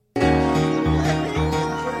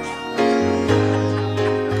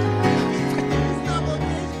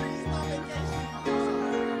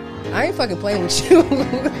ain't fucking playing with you.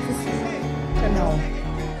 No.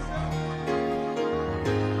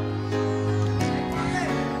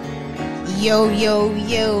 Yo.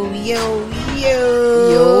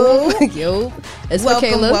 It's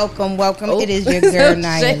Michaela. Welcome. Oh. It is your girl,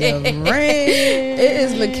 Nyla It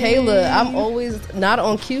is Michaela. I'm always not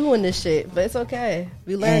on cue in this shit, but it's okay.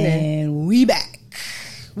 We learning. And we back.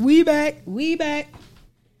 We back.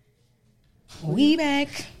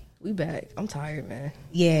 I'm tired, man.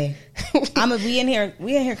 Yeah. We in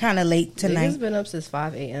here kind of late tonight. It's been up since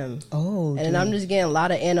 5 a.m. Oh, and then I'm just getting a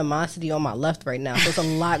lot of animosity on my left right now. So it's a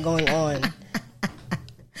lot going on.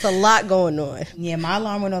 Yeah, my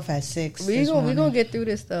alarm went off at 6. We gonna get through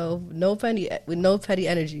this though. With no petty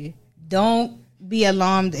energy. Don't be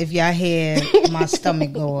alarmed if y'all hear my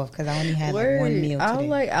stomach go off because I only had like one meal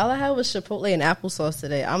today. All I had was Chipotle and applesauce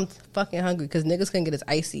today. I'm fucking hungry because niggas couldn't get his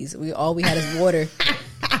ices. All we had is water.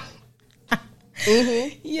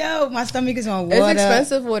 Mm-hmm. Yo, my stomach is on water. It's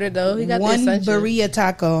expensive water though. He got one the burrito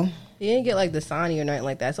taco. He didn't get like Dasani or nothing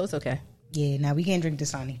like that, so it's okay. Yeah, now we can't drink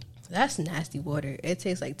Dasani. That's nasty water. It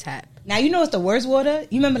tastes like tap. Now you know what's the worst water?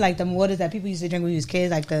 You remember like them waters that people used to drink when we was kids,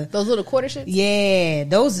 like those little quarter shits? Yeah,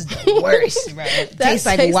 those is the worst, bro. Tastes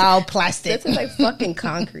like wild plastic. That tastes like fucking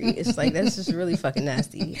concrete. It's like that's just really fucking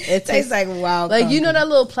nasty. It tastes like wild. Like concrete. you know that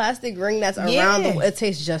little plastic ring that's around the. It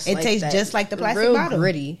tastes just. It like tastes that. just like the plastic real bottle.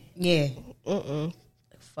 Gritty. Yeah.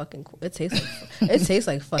 Fucking. It tastes like. It tastes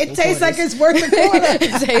like fucking. It tastes quarters. like it's worth a quarter.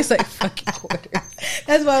 It tastes like fucking quarters.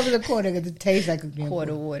 That's why it was a quarter because it tastes like a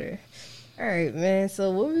quarter water. All right, man.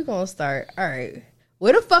 So where we gonna start? All right,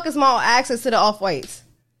 where the fuck is my access to the Off-Whites?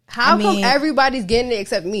 How come everybody's getting it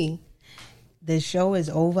except me? The show is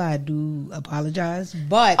over. I do apologize,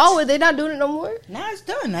 but are they not doing it no more? Nah, it's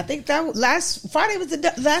done. I think that last Friday was the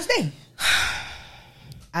last day.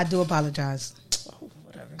 I do apologize. Oh,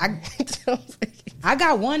 whatever. I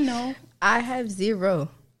got one though. I have 0.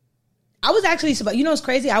 I was actually, you know, it's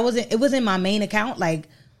crazy. It was in my main account. Like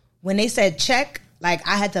when they said check. Like,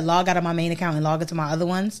 I had to log out of my main account and log into my other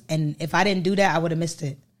ones. And if I didn't do that, I would have missed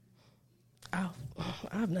it. Oh,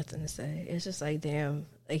 I have nothing to say. It's just like, damn.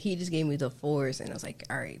 Like, he just gave me the 4s. And I was like,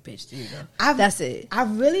 all right, bitch, there you go. That's it. I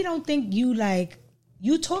really don't think you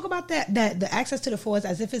talk about that the access to the 4s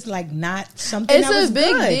as if it's, like, not something it's that was a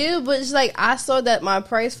big good. deal. But it's like, I saw that my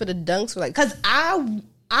price for the dunks were like... Because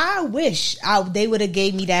I wish they would have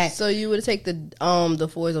gave me that. So you would take the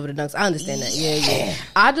 4s over the dunks. I understand that. Yeah.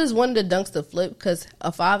 I just wanted the dunks to flip because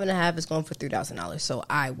a 5.5 is going for $3,000. So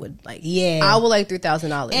I would like. Yeah. I would like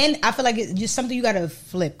 $3,000. And I feel like it's just something you got to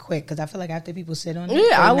flip quick because I feel like after people sit on it.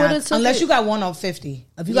 Yeah, I would have. Unless you got one on 50.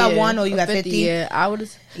 If you got one or you got 50. Yeah, I would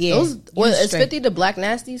have. Yeah. Is 50 the Black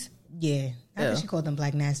Nasties? Yeah. I think she called them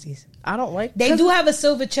Black Nasties. I don't like. They do have a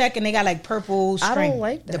silver check and they got like purple string. I don't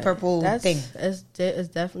like that. The purple thing. It's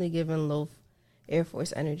definitely giving low Air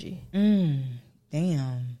Force energy.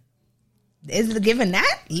 Damn. Is it giving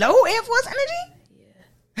that low Air Force energy?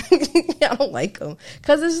 Yeah. I don't like them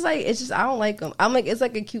because it's just I don't like them. I'm like it's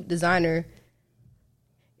like a cute designer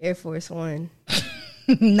Air Force One.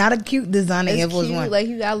 Not a cute designer Air Force One. Like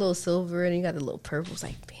you got a little silver and you got the little purple. It's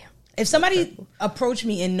like bam. If somebody approached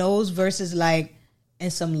me in those versus like in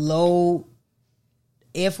some low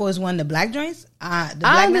Air Force One, the black joints, the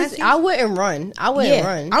black nasties, I wouldn't run.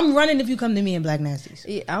 Run. I'm running if you come to me in black nasties.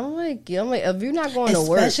 Yeah, I'm like, if you're not going to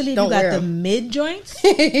work, especially if don't you got wear the mid joints.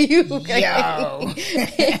 Yo,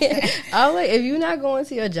 I'm like, if you're not going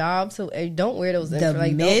to your job, so don't wear those. The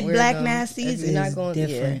like, mid black nasties is not going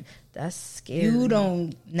different. Yeah, that's scary. You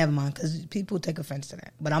don't. Never mind, because people take offense to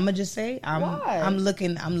that. But I'm gonna just say, I'm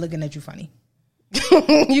looking at you funny.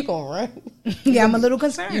 You gonna run? Yeah, I'm a little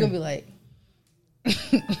concerned. You gonna be like.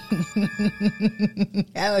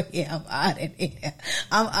 Hell yeah,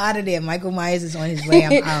 I'm out of there. Michael Myers is on his way.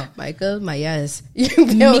 I'm out. Michael Myers. Michael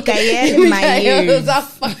Myers. I'm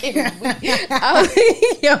fucking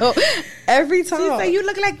yo, every time. She's like, you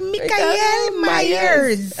look like Michael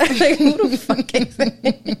Myers. Like, who the fuck is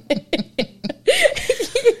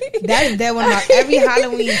that one. Every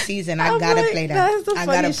Halloween season, I gotta play that. I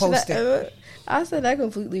gotta post it. I said that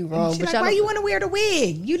completely wrong. But like, why you want to wear the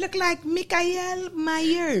wig? You look like Michael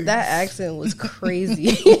Myers. That accent was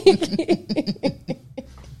crazy.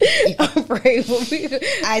 I'm afraid.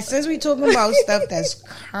 Since we talking about stuff that's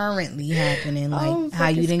currently happening, like how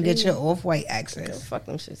you didn't get your Off-White access. Fuck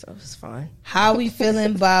them shits. It's fine. How we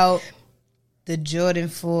feeling about the Jordan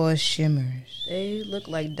 4 shimmers? They look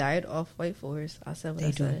like dyed Off-White 4s. I said what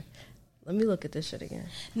I said. Let me look at this shit again.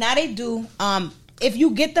 Now they do. If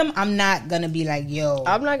you get them, I'm not gonna be like, yo.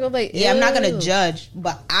 I'm not gonna like. Yeah, I'm not gonna judge.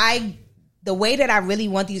 But the way that I really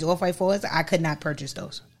want these Off-White 4s, I could not purchase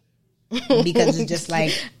those. because it's just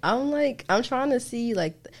like I'm trying to see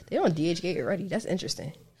like they're on DHgate already. That's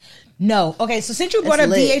interesting. No, okay. So since you brought up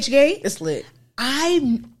DHgate, it's lit.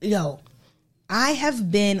 I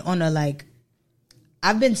have been on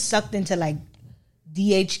I've been sucked into like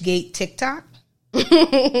DHgate TikTok.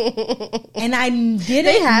 And I didn't.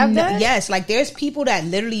 They have that? Yes, like there's people that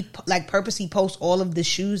literally like purposely post all of the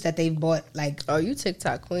shoes that they've bought. Like, oh, you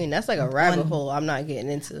TikTok queen. That's like a rabbit hole I'm not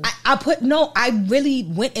getting into. I really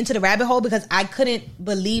went into the rabbit hole because I couldn't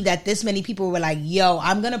believe that this many people were like, yo,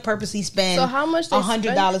 I'm gonna purposely spend so how much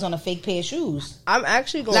 $100 on a fake pair of shoes. I'm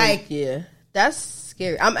actually going yeah, that's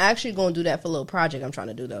scary. I'm actually going to do that for a little project I'm trying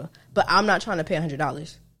to do though, but I'm not trying to pay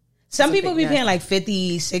 $100. Some people be paying like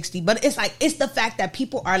 50, 60, but it's like, it's the fact that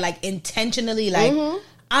people are like intentionally like,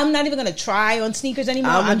 I'm not even going to try on sneakers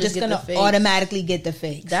anymore. I'm just going to automatically get the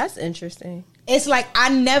fakes. That's interesting. It's like, I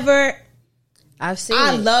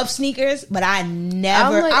love sneakers, but I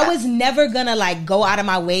was never going to like go out of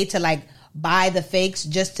my way to like buy the fakes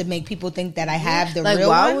just to make people think that I have the real ones.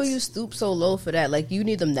 Why will you stoop so low for that? Like, you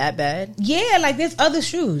need them that bad? Yeah, like there's other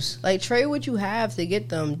shoes. Like, trade what you have to get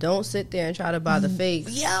them. Don't sit there and try to buy the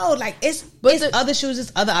fakes. Yo, like it's other shoes,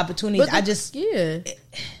 it's other opportunities.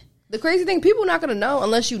 The crazy thing, people not gonna know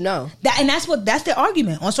unless you know. That's their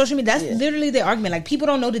argument on social media. That's literally their argument. Like, people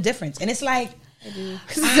don't know the difference, and it's like,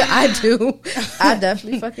 I do. I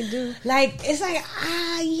definitely fucking do. Like, it's like,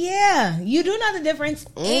 yeah, you do know the difference.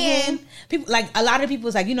 And people, like, a lot of people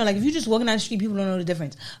is like, you know, like if you just walking down the street, people don't know the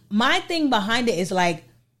difference. My thing behind it is like,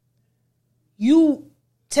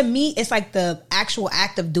 to me, it's like the actual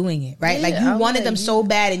act of doing it, right? Yeah, like you wanted them so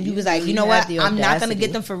bad, and you was like, you know what? I'm not going to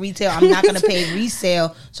get them for retail. I'm not going to pay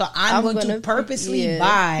resale. So I'm going to purposely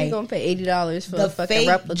buy. You're going to pay $80 for the a fucking fake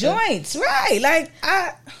replica joints, right? Like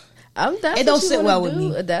it don't sit well with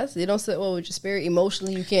me. It don't sit well with your spirit.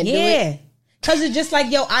 Emotionally, you can't do it. Yeah, because it's just like,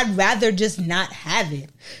 yo, I'd rather just not have it.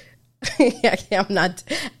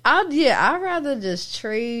 I'd rather just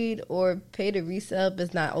trade or pay the resale if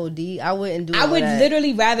it's not OD. I wouldn't do it. I would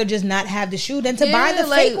literally rather just not have the shoe than to buy the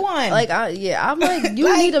fake one. I'm like,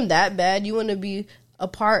 you need them that bad. You want to be a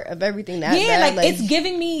part of everything that bad. Yeah, like it's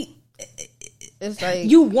giving me. It's like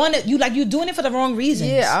you want it. You're doing it for the wrong reasons.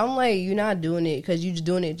 Yeah, I'm like, you're not doing it because you're just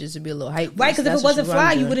doing it just to be a little hype. Right? Because if it wasn't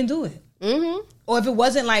fly, you wouldn't do it. Mm-hmm. Or if it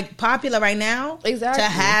wasn't like popular right now, exactly, to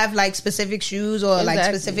have like specific shoes or like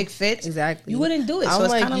specific fits, exactly, you wouldn't do it. I'm so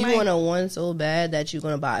it's like, kind of you want a one so bad that you're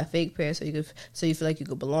gonna buy a fake pair so you feel like you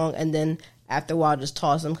could belong, and then after a while just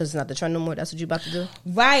toss them because it's not the trend no more. That's what you about to do,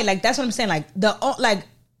 right? Like that's what I'm saying. Like the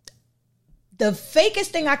fakest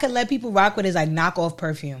thing I could let people rock with is like knockoff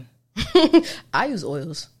perfume. I use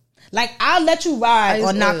oils. Like, I'll let you ride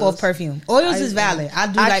on knockoff perfume. Oils is valid. I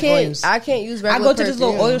do oils. I can't use regular perfume. I go to this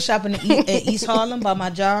little oil shop in East Harlem by my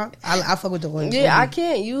job. I fuck with the oils. Yeah, I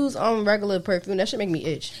can't use regular perfume. That should make me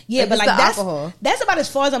itch. Yeah, but like that's alcohol. That's about as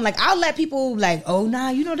far as I'm like, I'll let people like, oh,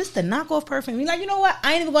 nah, you know, this is the knockoff perfume. You're like, you know what?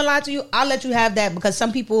 I ain't even gonna lie to you. I'll let you have that because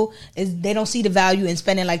some people, they don't see the value in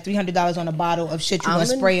spending like $300 on a bottle of shit you're gonna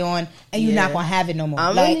spray on and you're not gonna have it no more.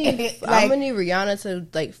 I'm gonna need Rihanna to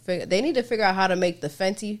like, they need to figure out how to make the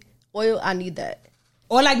Fenty oil. I need that.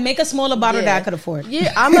 Or like make a smaller bottle that I could afford.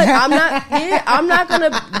 Yeah, I'm not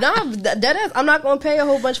gonna pay a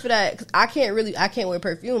whole bunch for that. 'Cause I can't wear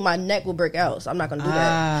perfume. My neck will break out, so I'm not gonna do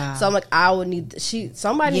that. So I'm like, I would need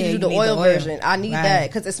somebody need to do the oil version. I need that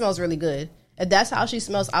because it smells really good. If that's how she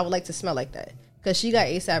smells, I would like to smell like that. Because she got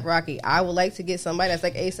A$AP Rocky. I would like to get somebody that's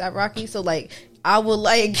like A$AP Rocky. So like, I would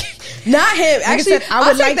like not him. Actually,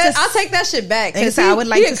 I'll take that shit back. I would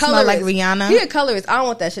like to smell like Rihanna. He a colorist. I don't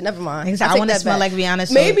want that shit. Never mind. I want to smell like Rihanna.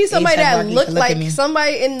 So maybe somebody that looked like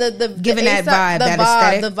somebody in the giving that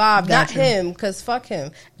vibe, the vibe, not him. Because fuck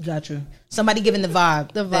him. Got you. Somebody giving the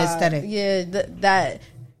vibe, the aesthetic. Yeah, that.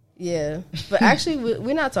 Yeah, but actually,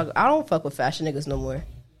 we're not talking. I don't fuck with fashion niggas no more.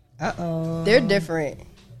 They're different.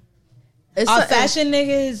 Our fashion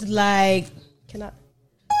niggas like cannot.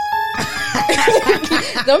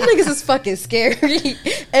 Them niggas is fucking scary.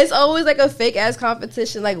 It's always like a fake ass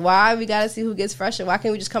competition. Like, why we gotta see who gets fresher? Why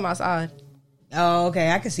can't we just come outside? Oh, okay,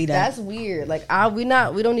 I can see that. That's weird. Like, we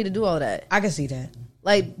don't need to do all that. I can see that.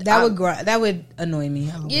 Like that would annoy me.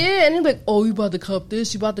 Yeah, and he's like, oh, you about to cop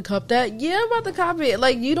this? You about to cop that? Yeah, I'm about to cop it.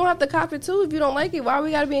 Like, you don't have to cop it too if you don't like it. Why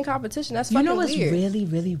we gotta be in competition? That's fucking weird. You know what's really,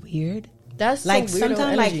 really weird? That's like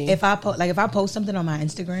sometimes like if I post something on my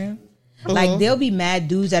Instagram, like there'll be mad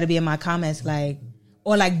dudes that'll be in my comments like,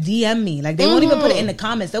 or like DM me, like they won't even put it in the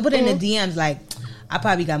comments, they'll put it in the DMs like, I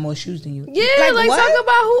probably got more shoes than you. Yeah, like talk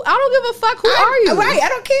about who. I don't give a fuck. Who are you? Right, I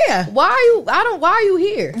don't care. Why are you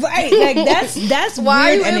here? Right, like that's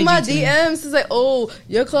why weird are you in my DMs? It's like, oh,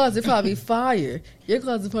 your closet probably fire. Your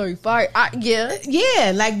closet probably fire.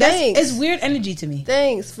 Yeah, like it's weird energy to me.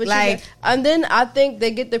 Thanks for like, and then I think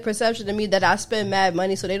they get the perception of me that I spend mad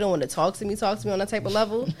money, so they don't want to talk to me on that type of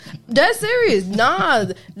level. That's serious. Nah,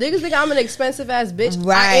 niggas think I'm an expensive ass bitch.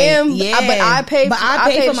 Right? I am. Yeah, but I pay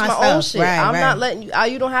for my own shit. Right, I'm not letting you.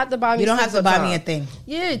 You don't have to buy me. You don't have to buy me a thing.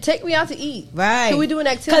 Yeah, take me out to eat. Right? Can we do an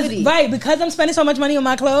activity? Because I'm spending so much money on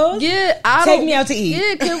my clothes. Yeah, take me out to eat.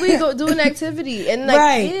 Yeah, can we go do an activity? And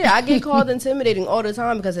I get called intimidating all the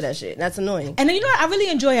time because of that shit. That's annoying. And then I really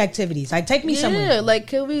enjoy activities. Like take me somewhere. Yeah, like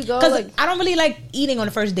can we go? Because I don't really like eating on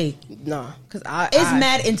the first date. No, because it's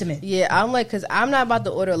mad intimate. Yeah, I'm like, because I'm not about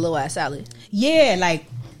to order a little ass salad. Yeah, like.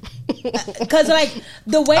 Because like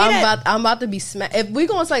the way I'm about to be smack. If we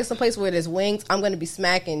going to like some place where there's wings, I'm going to be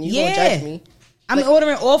smacking. You gonna judge me? I'm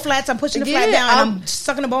ordering all flats. I'm pushing the flat down and I'm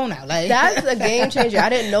sucking the bone out. Like that's a game changer. I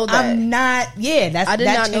didn't know that. I'm not. Yeah,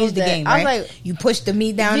 that changed the game. Right? I was like, you push the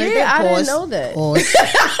meat down. Yeah, I didn't know that.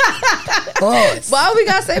 Pause. Why we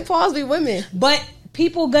gotta say pause? We women, but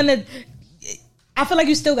people gonna. I feel like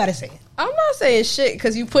you still gotta say it. I'm not saying shit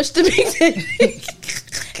because you pushed the meat.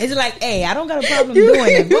 It's like, hey, I don't got a problem doing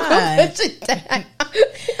it.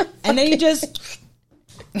 And then you just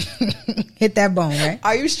hit that bone, right?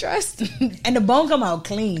 Are you stressed? And the bone come out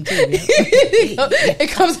clean too. It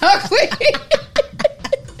comes out clean.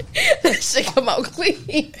 That shit come out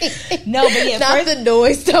clean. No, but yeah, not the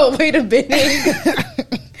noise though. Wait a minute.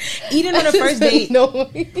 Eating on the first date.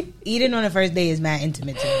 Eating on the first date is mad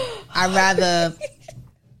intimate to me.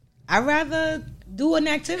 I'd rather do an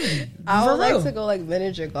activity. I would like to go like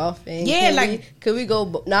miniature golfing. Yeah, could we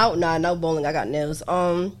go? No bowling. I got nails.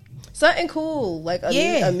 Something cool like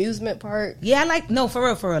amusement park. Yeah,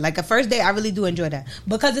 for real. Like a first date, I really do enjoy that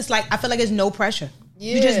because it's like I feel like there's no pressure.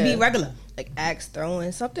 Yeah. You just be regular. Like axe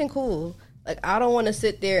throwing, something cool. Like I don't want to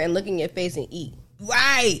sit there and look in your face and eat.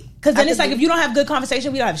 Right, because then it's like if you don't have good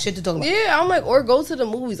conversation, we don't have shit to talk about. Yeah, I'm like, or go to the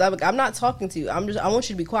movies. I'm not talking to you. I want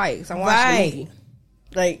you to be quiet because I'm watching the movie.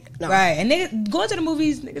 Like, no. Right, and niggas going to the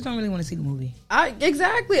movies, niggas don't really want to see the movie.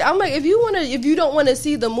 Exactly. I'm like, if you don't want to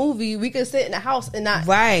see the movie, we can sit in the house and not.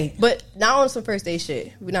 Right, but not on some first date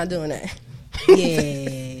shit. We're not doing that.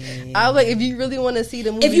 Yeah, I'm like, if you really want to see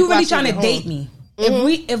the movie, if you really trying to date me.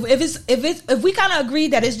 Mm-hmm. If we kind of agree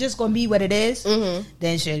that it's just gonna be what it is,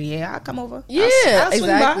 then shit, yeah, I'll come over. Yeah, I'll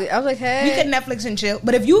exactly. I was like, hey, we can Netflix and chill.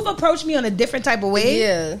 But if you've approached me on a different type of way,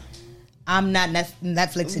 yeah, I'm not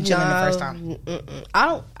Netflix and chilling the first time.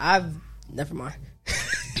 Never mind.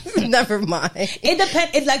 Never mind. It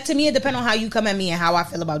depends. It's like to me, it depends on how you come at me and how I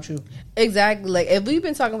feel about you. Exactly. Like if we've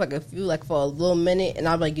been talking for a little minute, and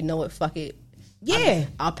I'm like, you know what, fuck it. Yeah,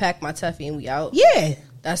 I'll pack my Tuffy and we out. Yeah.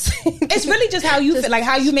 It's really just how you feel, like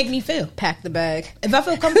how you make me feel. Pack the bag. If I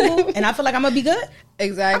feel comfortable and I feel like I'm gonna be good,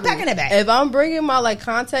 exactly, I'm packing the bag. If I'm bringing my like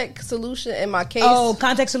contact solution in my case,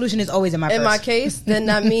 contact solution is always in my purse. In my case, then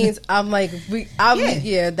that means I'm like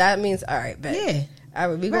that means all right, bet. Yeah, all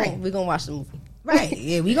right, we gonna watch the movie. Right,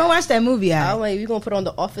 yeah, we gonna watch that movie. I'm like, we gonna put on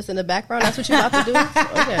The Office in the background. That's what you about to do?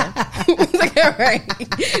 Okay. It's like, all right,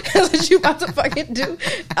 that's what you about to fucking do.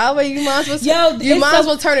 I'm like, you might as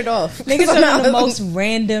well turn it off. Niggas are the most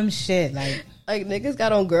random shit. Like niggas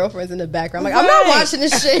got on girlfriends in the background. I'm not watching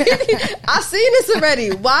this shit. I seen this already.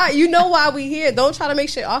 Why? You know why we here? Don't try to make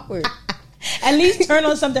shit awkward. At least turn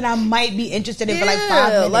on something I might be interested in for like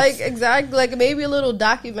 5 minutes. Like exactly, like maybe a little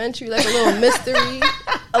documentary, like a little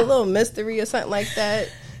mystery or something like that.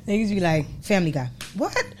 Niggas be like, Family Guy.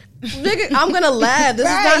 What? Nigga, I'm gonna laugh. This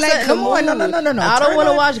is not like, come on, no. I don't want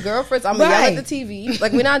to watch Girlfriends. I'm gonna yell at the TV.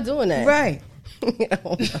 Like we're not doing that, right?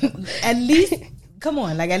 At least. Come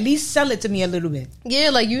on, like at least sell it to me a little bit. Yeah,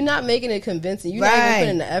 like you're not making it convincing. You're not even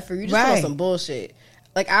putting the effort. You just doing some bullshit.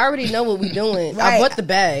 Like I already know what we're doing. I bought the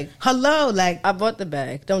bag. Hello, like I bought the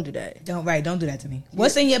bag. Don't do that. Don't do that to me.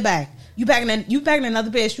 What's in your bag? You packing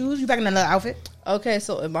another pair of shoes? You packing another outfit? Okay,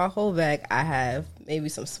 so in my whole bag I have maybe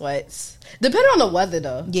some sweats. Depending on the weather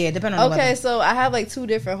though. Yeah, depending on the weather. Okay, so I have like 2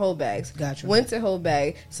 different whole bags. Gotcha. Winter whole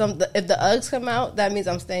bag. If the Uggs come out, that means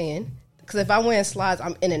I'm staying. Because if I'm wearing slides,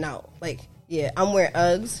 I'm in and out. Like yeah, I'm wearing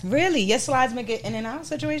Uggs. Really? Your slides make it in and out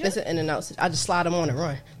situation? It's an in and out. I just slide them on and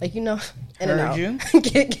run. Like, in and out. You?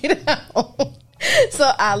 get out.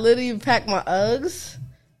 So I literally pack my Uggs,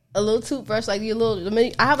 a little toothbrush, like I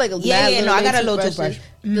have like a I got a little toothbrush.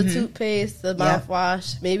 The toothpaste, the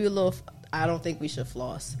mouthwash, maybe a little. I don't think we should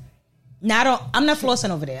floss. No, I'm not flossing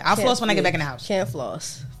over there. I'll floss when I get back in the house. Can't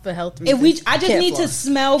floss for health reasons. I just need to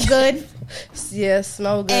smell good. Yeah,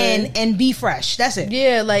 smell good and be fresh. That's it.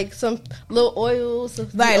 Yeah, like some little oils.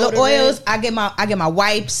 Right, little oils. I get my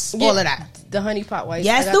wipes. All of that. The honey pot wipes.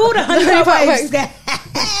 Yes, do the honey pot wipes.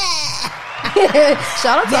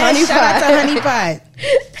 Shout out to Honey Shout out Pot. to Honey Pot.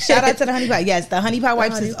 Shout out to the Honey Pot. Yes, the Honey Pot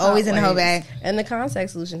wipes is always in the whole bag. And the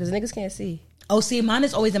contact solution, because niggas can't see. Oh, see, mine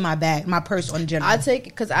is always in my bag, my purse on general. I take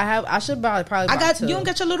it because I should probably. I got two. You don't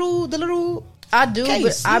get your the little. I do,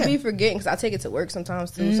 case, but I be forgetting because I take it to work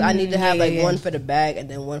sometimes too. So I need to have one for the bag and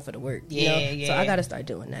then one for the work. Yeah. So I got to start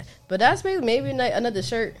doing that. But that's maybe another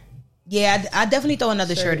shirt. Yeah, I definitely throw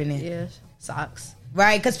another shirt in there. Yeah, socks.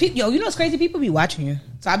 Right, because you know what's crazy? People be watching you,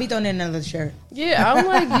 so I be throwing in another shirt. Yeah, I'm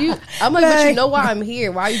like you. I'm like, but you know why I'm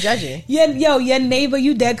here? Why are you judging? Yeah, your neighbor,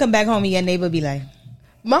 you dead come back home and your neighbor be like,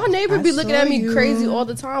 my neighbor be looking at me crazy all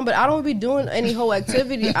the time, but I don't be doing any whole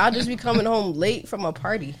activity. I'll just be coming home late from a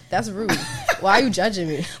party. That's rude. Why are you judging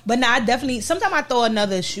me? But nah, I definitely. Sometimes I throw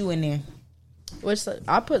another shoe in there. Which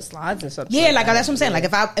I put slides and stuff. Yeah, like that's what I'm saying. Like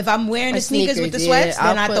if I'm wearing the sneakers with the sweats,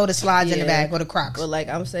 then I throw the slides in the bag or the Crocs. But like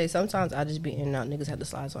I'm saying, sometimes I just be in and out. Niggas have the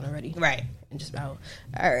slides on already, right? And just out.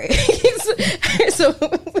 All right. So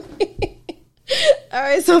all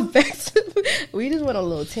right. So back to we just went on a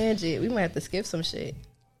little tangent. We might have to skip some shit.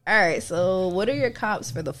 All right. So what are your cops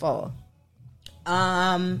for the fall?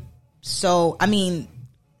 So I mean,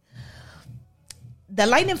 the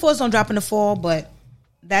Lightning Force don't drop in the fall, but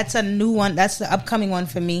that's a new one. That's the upcoming one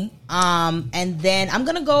for me. And then I'm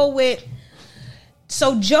gonna go with.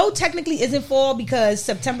 So Joe technically isn't fall because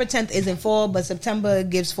September 10th isn't fall, but September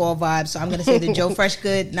gives fall vibes. So I'm gonna say the Joe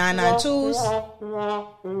Freshgood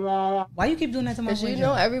 992s. Why you keep doing that to my? Because you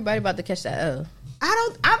know everybody about to catch that L.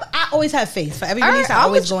 I always have faith for every release. I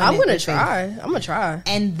always go in. I'm gonna try.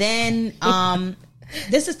 And then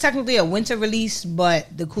this is technically a winter release, but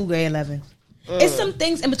the Cool Grey 11. It's some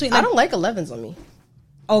things in between. Like, I don't like 11s on me.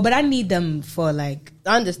 Oh, but I need them for like.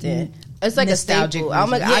 I understand. It's like nostalgic. A staple. I'm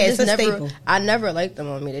like, I never liked them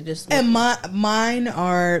on me. They just and mine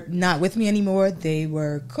are not with me anymore. They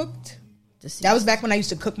were cooked. That was back when I used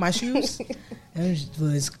to cook my shoes. It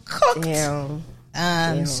was cooked. Damn.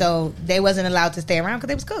 So they wasn't allowed to stay around because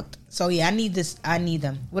they was cooked. So yeah, I need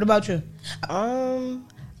them. What about you?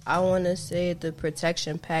 I want to say the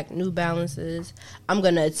Protection Pack New Balances. I'm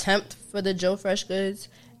gonna attempt for the Joe Freshgoods,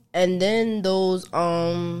 and then those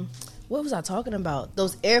what was I talking about?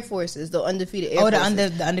 Those Air Forces, the undefeated Air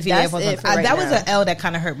Forces. The undefeated Air Forces. That was an L that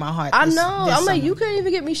kind of hurt my heart. I know. I'm like, you couldn't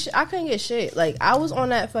even get me shit. I couldn't get shit. Like, I was on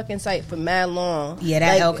that fucking site for mad long. Yeah,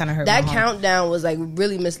 that L kind of hurt my heart. That countdown was, like,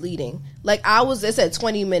 really misleading. Like, it said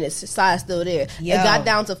 20 minutes, size still there. Yo. It got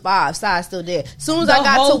down to 5, size still there. As soon as I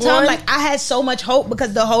got to 1. Like, I had so much hope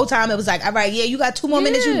because the whole time it was like, all right, yeah, you got 2 more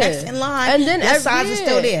minutes, you next in line. And then that size is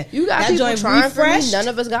still there. You got that people trying for me, none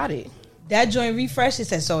of us got it. That joint refreshed, it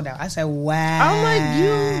said sold out. I said, wow. I'm like,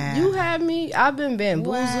 you had me. I've been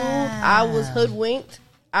bamboozled. Wow. I was hoodwinked.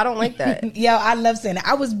 I don't like that. Yo, I love saying that.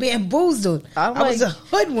 I was bamboozled. I was a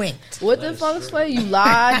hoodwinked. What the fuck, Sway? You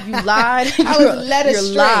lied. I was led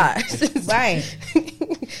astray. Lies. Right.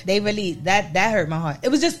 They really, that hurt my heart.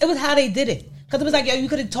 It was how they did it. Because it was like, yo, you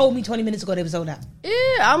could have told me 20 minutes ago they were sold out. Yeah,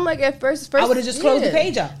 I'm like, at first I would have just closed the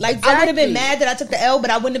page up. Like, exactly. I would have been mad that I took the L, but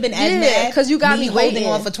I wouldn't have been as mad. Because you got me holding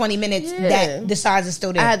on for 20 minutes that the size is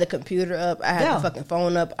still there. I had the computer up. I had the fucking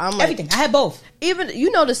phone up. I'm like, everything. I had both. Even,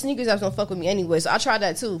 the sneakers apps don't fuck with me anyway, so I tried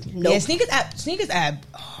that too. Nope. Yeah, sneakers app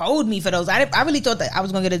hold me for those. I really thought that I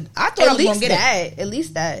was going to get it. I thought I was going to get it. At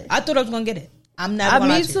least that. I thought I was going to get it. I'm not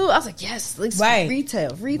going to Me too. I was like, yes, at least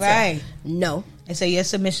retail. Right. No. And so your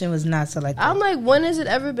submission was not selected. I'm like, when has it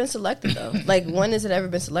ever been selected though? Like, when has it ever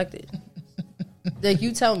been selected? Like,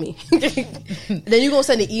 you tell me. Then you gonna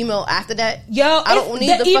send an email after that? Yo, I don't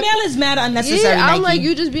need the email is mad unnecessary. Yeah, I'm Nike. like,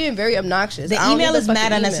 you just being very obnoxious. The email is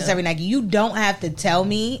mad unnecessary, Nike. You don't have to tell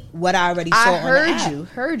me what I already saw. I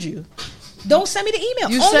heard you. Don't send me the email.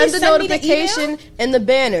 You send the notification and the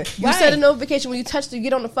banner. You send a notification when you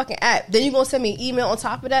get on the fucking app. Then you gonna send me an email on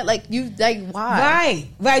top of that? Like, why?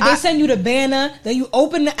 Right. They send you the banner. Then you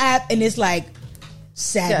open the app and it's like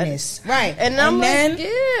sadness. Right. And I'm like,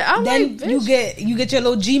 you get your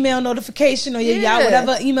little Gmail notification or your Yahoo,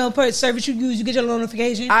 whatever email service you use. You get your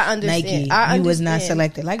notification. I understand. Nike, you was not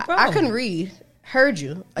selected. Like, bro, I couldn't read. Heard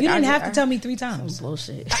you. Like, you didn't have to tell me 3 times.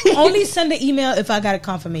 Bullshit. Only send an email if I got a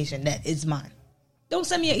confirmation that it's mine. Don't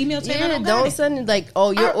send me an email saying I don't send it like,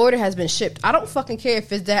 oh, your order has been shipped. I don't fucking care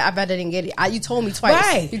if it's that. I bet I didn't get it. You told me twice.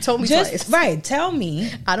 Right. You told me twice. Right. Tell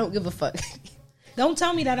me. I don't give a fuck. Don't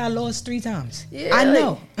tell me that I lost 3 times. Yeah, I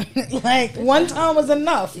know. Like, 1 time was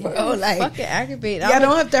enough, bro. Yeah, like, fucking aggravate. I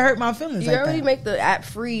don't have to hurt my feelings. You already make the app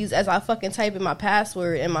freeze as I fucking type in my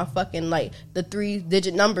password and my fucking, like, the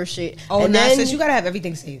 3-digit number shit. Oh, and then you gotta have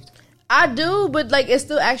everything saved. I do, but like it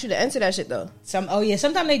still asks you to enter that shit though.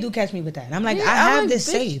 Sometimes they do catch me with that. And I'm like, I have this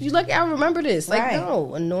saved. You lucky I remember this. Like,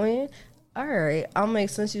 no, annoying. All right, I'm like,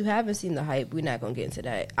 since you haven't seen the hype, we're not gonna get into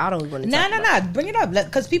that. I don't want to. Nah. Bring it up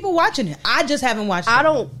because people watching it. I just haven't watched it. I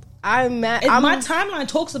don't. I'm mad. My timeline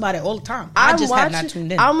talks about it all the time. I just have not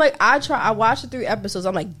tuned in. I'm like, I watched the 3 episodes.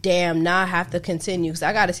 I'm like, damn, now I have to continue because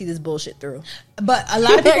I got to see this bullshit through. But a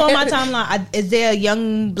lot of people on my timeline. Is there a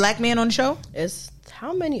young black man on the show?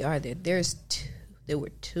 How many are there? There's 2. There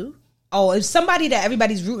were 2. Oh, it's somebody that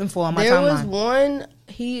everybody's rooting for on my timeline. There was one.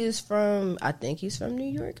 I think he's from New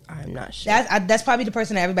York. I'm not sure. That's probably the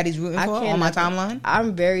person that everybody's rooting for on my timeline.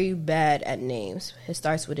 I'm very bad at names. It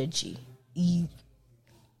starts with a G.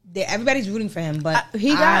 Everybody's rooting for him, but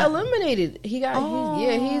he got eliminated. He's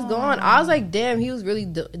gone. I was like, damn, he was really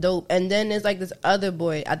dope. And then there's like this other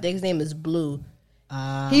boy. I think his name is Blue.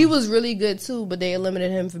 He was really good too, but they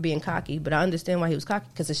eliminated him for being cocky. But I understand why he was cocky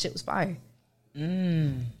because the shit was fire.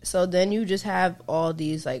 So then you just have all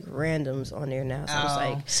these like randoms on there now.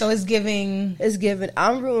 So it's giving.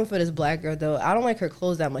 I'm rooting for this black girl though. I don't like her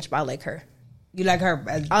clothes that much, but I like her. You like her?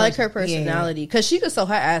 I like her personality because she could sew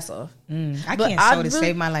her ass off. I can't sew to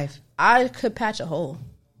save my life. I could patch a hole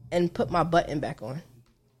and put my button back on.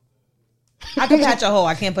 I can patch a hole.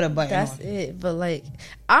 I can't put a button on. That's it. But like,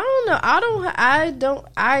 I don't know. I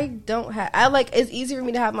don't have. I like. It's easy for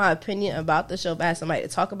me to have my opinion about the show, but I have somebody to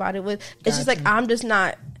talk about it with. It's just like I'm just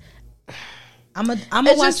not. I'm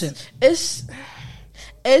gonna watch it.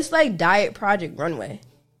 It's like Diet Project Runway.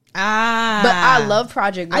 But I love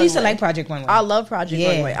Project Runway. I used to like Project Runway. I love Project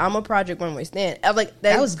Runway. I'm a Project Runway stan. I like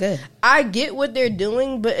that was good. I get what they're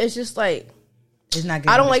doing, but it's just like it's not good.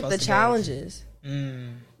 I don't like the challenges.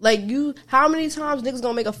 Like how many times niggas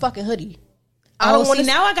gonna make a fucking hoodie? I don't want to.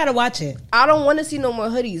 Now I gotta watch it. I don't want to see no more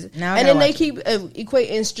hoodies. And then they keep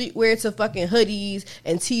equating streetwear to fucking hoodies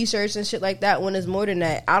and t-shirts and shit like that. When it's more than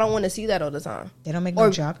that, I don't want to see that all the time. They don't make no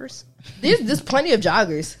joggers. There's plenty of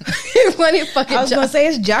joggers. Plenty of fucking. I was gonna say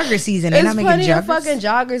it's jogger season. They're not making plenty joggers. Of fucking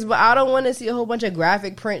joggers, but I don't want to see a whole bunch of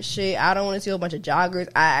graphic print shit. I don't want to see a whole bunch of joggers.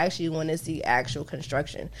 I actually want to see actual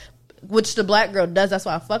construction. Which the black girl does. That's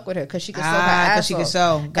why I fuck with her because she can sew her ass off. She can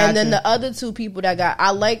sew. And then the other 2 people that I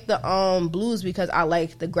like the Blues because I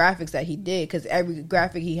like the graphics that he did because every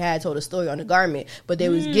graphic he had told a story on the garment. But they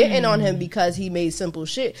was getting on him because he made simple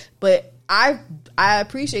shit. But I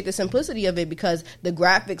appreciate the simplicity of it because the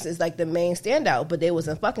graphics is like the main standout. But they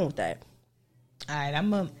wasn't fucking with that. All right, I'm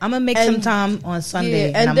gonna make some time on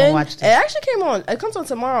Sunday and I'm gonna watch this. It actually came on. It comes on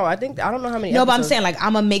tomorrow. I think I don't know how many. No, but I'm saying like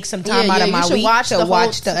I'm gonna make some time out of my week to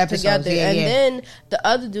watch the episodes. And then the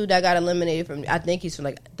other dude that got eliminated from, I think he's from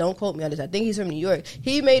like, don't quote me on this. I think he's from New York.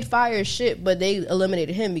 He made fire shit, but they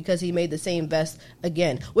eliminated him because he made the same vest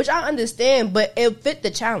again, which I understand, but it fit the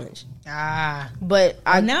challenge. But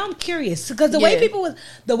now I'm curious because the way people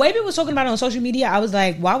was talking about it on social media, I was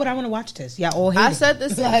like, why would I want to watch this? Yeah, all hate I said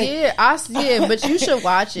this. But you should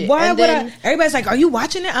watch it. Why would I? Everybody's like, are you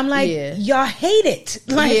watching it? I'm like, y'all hate it.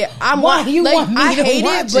 Like, why you want me to hate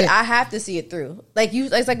it? But I have to see it through. Like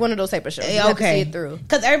it's like one of those type of shows. You have to see it through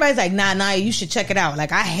because everybody's like, nah, you should check it out.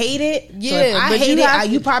 Like I hate it. Yeah, so if I hate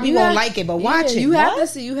it. You probably won't like it, but watch it. You have to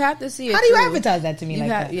see. You have to see it. How do you advertise that to me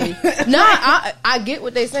like that? No, I get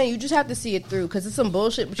what they're saying. You just have to see it through because it's some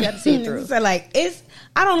bullshit, but you have to see it through. So like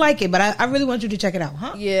I don't like it, but I really want you to check it out,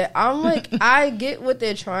 huh? Yeah, I'm like I get what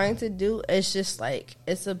they're trying to do. It's just like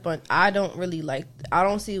it's a bunch. I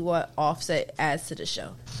don't see what Offset adds to the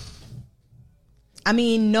show. I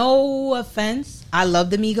mean, no offense. I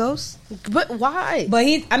love the Migos. But why? But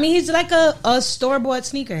he's like a store-bought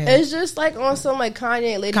sneakerhead. It's just like on some like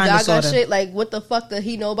Kanye and Lady Gaga sorta shit. Like, what the fuck does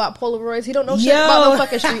he know about Polaroids? He don't know shit about no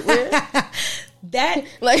fucking streetwear. That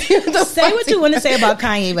like say what you want to say about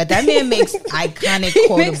Kanye, but that man makes iconic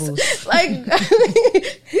quotables.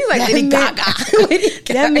 He's like Lady Gaga.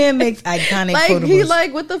 That man makes iconic quotables. He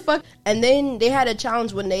like what the fuck? And then they had a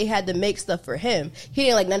challenge when they had to make stuff for him. He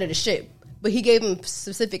didn't like none of the shit, but he gave him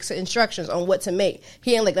specific instructions on what to make.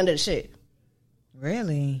 He didn't like none of the shit.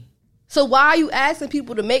 Really? So why are you asking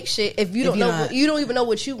people to make shit if you don't know? You don't even know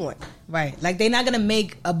what you want. Right. Like they're not gonna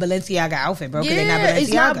make a Balenciaga outfit, bro. Yeah,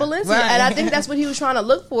 it's not Balenciaga. Right. And I think that's what he was trying to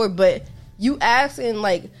look for. But you asking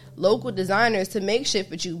like local designers to make shit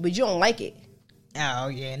for you, but you don't like it. Oh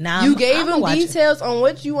yeah. Now you gave them details on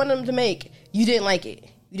what you want them to make. You didn't like it.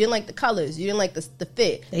 You didn't like the colors. You didn't like the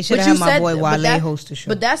fit. They should have my boy Wale host the show.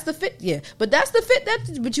 But that's the fit, yeah. But that's the fit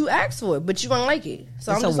that you asked for. But you don't like it.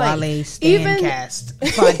 So it's I'm just a Wale Stancast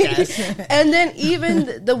podcast. And then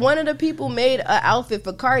even the one of the people made an outfit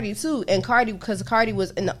for Cardi too, and Cardi because Cardi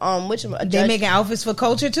was in the they making outfits for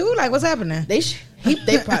Culture too. Like what's happening? They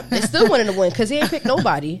still wanted to win because he ain't picked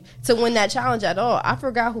nobody to win that challenge at all. I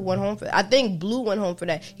forgot who went home for that. I think Blue went home for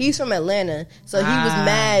that. He's from Atlanta, so he was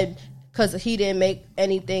mad because he didn't make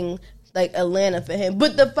anything like Atlanta for him.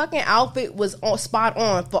 But the fucking outfit was spot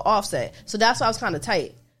on for Offset, so that's why I was kind of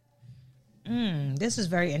tight. This is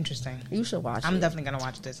very interesting. You should watch it. I'm definitely gonna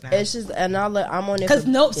watch this now. It's just, and I'm on it because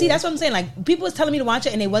that's what I'm saying. Like, people was telling me to watch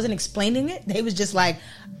it and they wasn't explaining it. They was just like,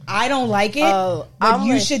 I don't like it, but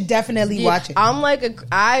you should definitely watch it. I'm like,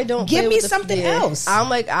 I don't give me something else. I'm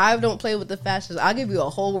like, I don't play with the fashions. I'll give you a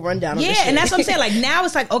whole rundown of the shit. And that's what I'm saying. Like, now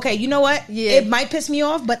it's like, okay, you know what? Yeah, it might piss me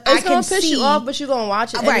off, but it's gonna piss you off, but you're gonna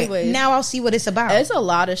watch it anyway. Now I'll see what it's about. It's a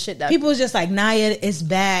lot of shit that people was just like, Naya, it's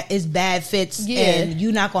bad fits, and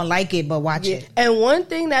you're not gonna like it, but watch it. And one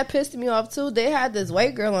thing that pissed me off too, they had this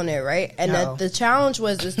white girl on there, right? And the challenge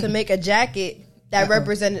was to make a jacket that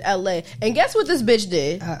represented LA. And guess what this bitch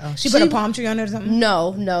did? She put a palm tree on it or something?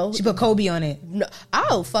 No. She put Kobe on it. No,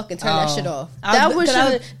 I'll fucking turn that shit off. That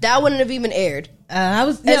wouldn't have even aired.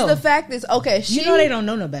 The fact is, okay, you know they don't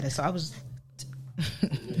know no better, so I was.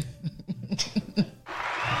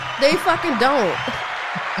 They fucking don't.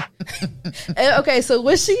 Okay, so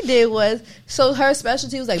what she did was, so her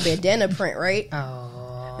specialty was like bandana print, right?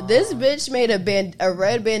 This bitch made a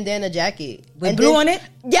red bandana jacket with blue on it.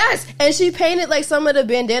 Yes, and she painted like some of the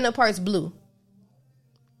bandana parts blue.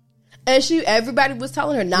 And everybody was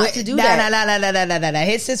telling her not to do that. Nah.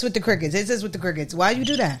 Hit sis with the crickets. Why you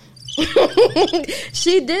do that?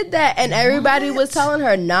 She did that, and everybody was telling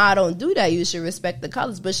her, nah, don't do that, you should respect the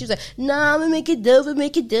colors. But she was like, nah, I'm gonna make it dope.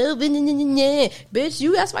 Bitch,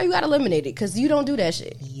 that's why you got eliminated, because you don't do that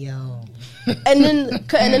shit. Yo. And then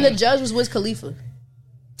the judge was Wiz Khalifa.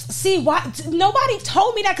 See, why nobody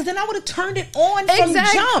told me that? Because then I would have turned it on from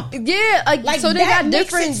jump. Yeah, like so they got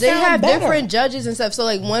different. They have different judges and stuff. So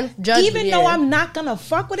like one judge, even though I'm not gonna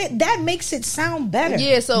fuck with it, that makes it sound better.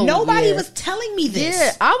 Yeah, so nobody was telling me this.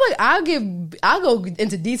 Yeah, I'll go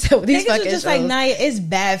into detail with these fucking just shows. Like Naya, it's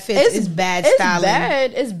bad fits, it's bad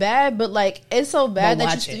styling. It's bad, but like it's so bad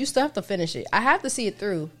that you still have to finish it. I have to see it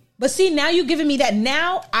through. But see, now you're giving me that.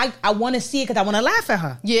 Now I want to see it because I want to laugh at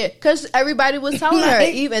her. Yeah, because everybody was telling her.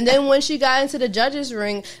 And then when she got into the judges'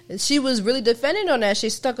 ring, she was really defending on that.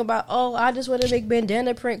 She's stuck about, I just want to make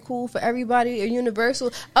bandana print cool for everybody or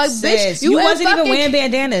universal. Bitch, you wasn't even wearing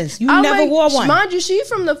bandanas. You never wore one. Mind you, she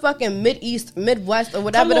from the fucking Midwest or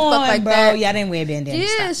whatever the fuck like bro. that. Yeah, I didn't wear bandanas.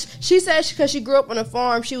 Yes, she said because she grew up on a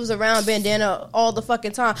farm, she was around bandana all the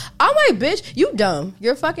fucking time. I'm like, bitch, you dumb.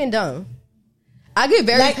 You're fucking dumb. I get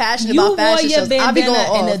very passionate about fashion shows. I be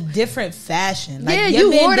going in a different fashion. Like,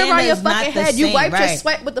 you wore it around your fucking head. You wiped your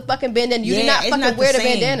sweat with the fucking bandana. You did not fucking wear the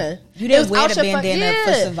bandana. You didn't wear the bandana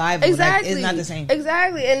for survival. Exactly. Like, it's not the same.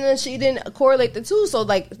 Exactly. And then she didn't correlate the two. So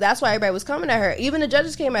like that's why everybody was coming at her. Even the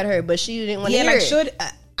judges came at her, but she didn't want to hear it.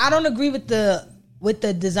 I don't agree with the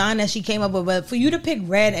design that she came up with, but for you to pick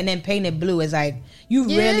red and then paint it blue is like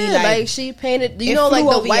really like she painted. You know, like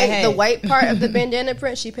the white part of the bandana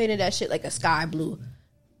print. She painted that shit like a sky blue.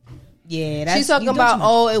 Yeah, she's talking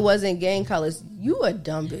about it wasn't gang colors. You a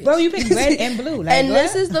dumb bitch, bro. You picked red and blue, like, and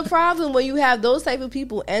this is the problem when you have those type of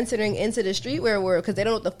people entering into the streetwear world because they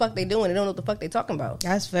don't know what the fuck they doing. They don't know what the fuck they talking about.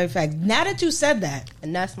 That's very fact. Now that you said that,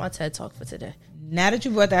 and that's my TED talk for today. Now that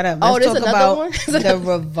you brought that up, let's talk about the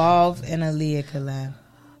Revolve and Aaliyah collab.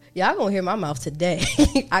 Y'all gonna hear my mouth today.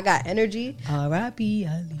 I got energy. R.I.P.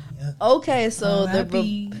 Aaliyah. Okay, so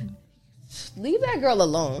leave that girl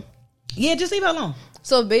alone. Yeah, just leave her alone.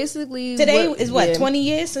 So basically, today is 20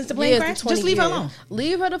 years since the plane crashed. Just leave her alone.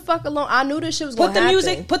 Leave her the fuck alone. I knew this shit was going to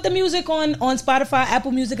happen. Put the music on Spotify, Apple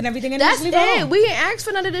Music, and everything. And that's just leave her alone. We ain't asked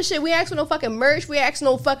for none of this shit. We asked for no fucking merch. We asked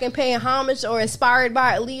no fucking paying homage or inspired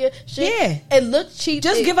by Aaliyah shit. Yeah, it looked cheap.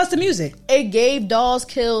 Just give us the music. It gave Dolls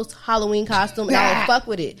Kills Halloween costume, and I don't fuck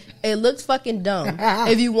with it. It looked fucking dumb.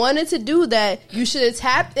 If you wanted to do that, you should have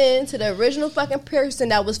tapped into the original fucking person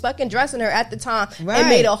that was fucking dressing her at the time and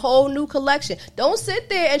made a whole new collection. Don't sit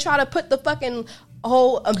there and try to put the fucking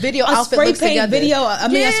whole video outfit looks together.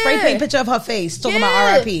 A spray paint picture of her face talking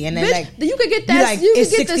about RIP, and then bitch, like you could get that. Like,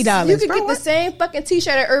 it's $60. You could get the same fucking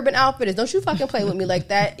t-shirt at Urban Outfitters. Don't you fucking play with me like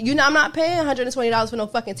that. You know I'm not paying $120 for no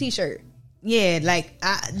fucking t-shirt. Yeah, like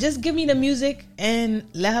just give me the music and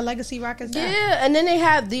let her legacy rock us down. Yeah, and then they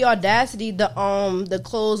have the audacity. The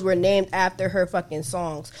clothes were named after her fucking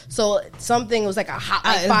songs. So something was like a hot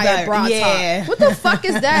like fire bra top. What the fuck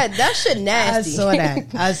is that? That shit nasty.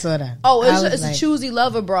 I saw that. Oh, it's a choosy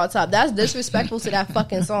lover bra top. That's disrespectful to that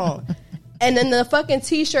fucking song. And then the fucking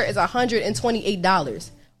t-shirt is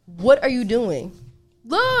 $128. What are you doing?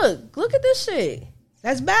 Look at this shit.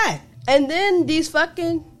 That's bad. And then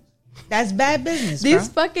that's bad business. These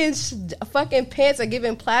fucking pants are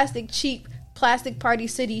giving cheap Plastic Party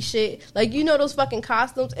City shit. Like, you know those fucking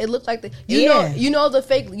costumes? It looked like you know the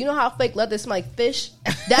fake, you know how fake leather smell like fish?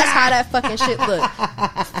 That's how that fucking shit look.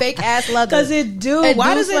 Fake ass leather. Cause it do.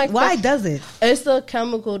 Why does it? Why does it? It's a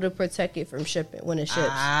chemical to protect it from shipping when it ships.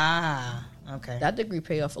 Ah, okay. That degree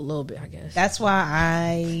pay off a little bit, I guess. That's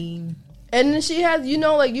why And then she has, you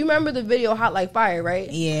know, like, you remember the video Hot Like Fire,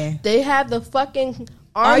 right? Yeah. They have the fucking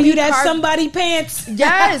Are you that somebody pants?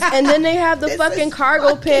 Yes, and then they have the fucking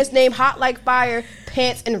cargo pants named Hot Like Fire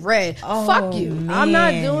pants in red. Oh, fuck you. Man. I'm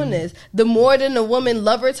not doing this. The More Than a Woman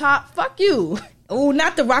lover top. Fuck you. Oh,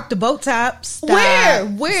 not the rock the boat top. Stop.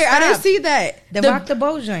 Where? Stop. I didn't see that. The rock the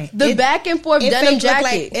boat joint. The back and forth denim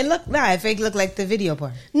jacket. It fake look like the video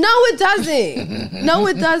part. No, it doesn't. No,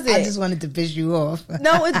 it doesn't. I just wanted to piss you off.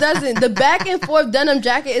 No, it doesn't. The back and forth denim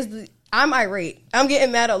jacket is. I'm irate. I'm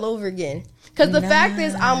getting mad all over again. Because the fact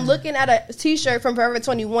is, I'm looking at a t-shirt from Forever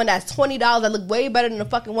 21 that's $20 that look way better than the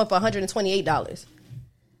fucking one for $128.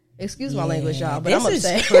 Excuse my language, y'all, but I'm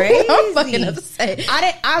upset. Crazy. I'm fucking upset.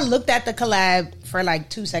 I looked at the collab for like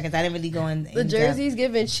 2 seconds. I didn't really go in. The jerseys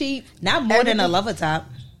giving cheap. Not More Than a Lover top.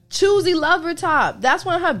 Choosy Lover top. That's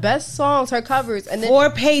one of her best songs, her covers. And then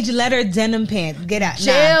 4-page letter denim pants. Get out.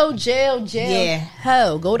 Jail. Yeah.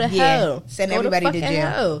 Hell. Go to hell. Send go everybody to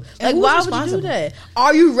jail. Hell. Like, why would you do that?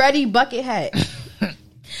 Are you ready, bucket hat?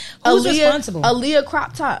 Who's responsible? Aaliyah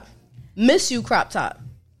crop top. Miss You crop top.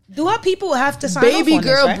 Do her people have to sign Baby up on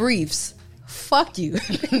girl this, right? briefs. Fuck you.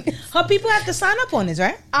 Her people have to sign up on this,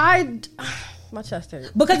 right? My chest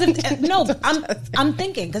hurts. Because I'm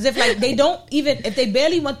thinking, because if like they don't even, if they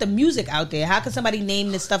barely want the music out there, how can somebody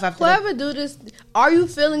name this stuff after? Whoever do this, Are You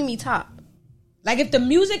Feeling Me top? Like if the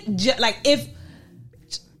music, like if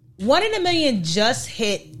 1 in a Million just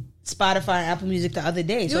hit Spotify and Apple Music the other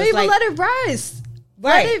day, so you even let it rise.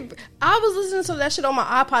 Right. I was listening to that shit on my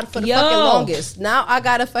iPod for the fucking longest. Now I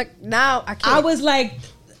gotta now I can't. I was like,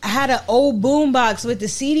 I had an old boombox with the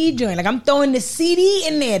CD joint. Like, I'm throwing the CD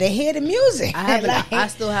in there to hear the music. I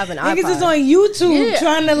still have an iPod. Niggas is on YouTube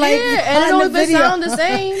trying to, like, and it don't even sound the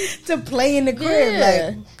same. to play in the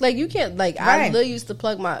crib. Like you can't, like, I literally used to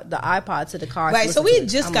plug the iPod to the car. Right, so we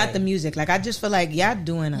just got the music. Like, I just feel like y'all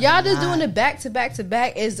doing it back to back to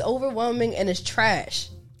back. It's overwhelming and it's trash.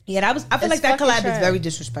 Yeah, I feel like that collab is very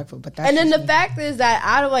disrespectful. But that's the fact is that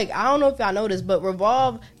I don't know if y'all know this, but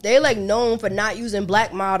Revolve, they like known for not using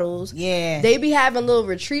black models. Yeah, they be having little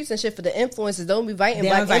retreats and shit for the influencers. Don't be inviting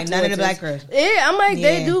black influencers. None of the black girls. Yeah, I'm like,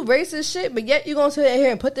 they do racist shit, but yet you gonna sit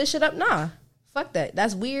here and put this shit up? Nah, fuck that.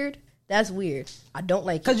 That's weird. That's weird. I don't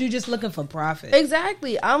like it. Because you're just looking for profit.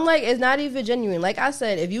 Exactly. I'm like, it's not even genuine. Like I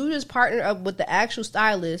said, if you just partner up with the actual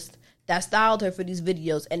stylist that styled her for these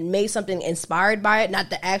videos and made something inspired by it, not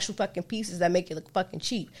the actual fucking pieces that make it look fucking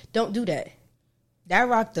cheap. Don't do that. That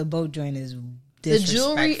rock the boat joint is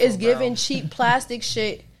disrespectful. The jewelry is giving cheap plastic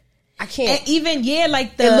shit. I can't. And even,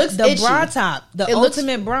 like the bra top, the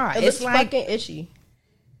ultimate bra. It looks like fucking itchy.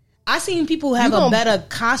 I seen people have a better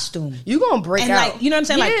costume. You gonna break out. Like, you know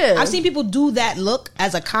what I'm saying? Yeah. Like, I've seen people do that look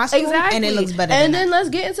as a costume, and it looks better. And then let's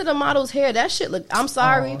get into the model's hair. That shit look. I'm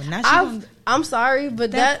sorry. I'm sorry,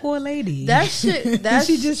 but that poor lady. That shit. That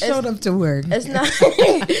she just showed up to work. It's not.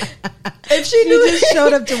 If she just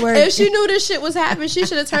showed up to work. If she knew this shit was happening, she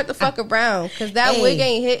should have turned the fuck around because that wig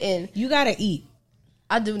ain't hitting. You gotta eat.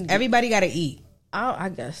 I do. Everybody gotta eat. I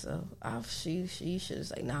guess so. She should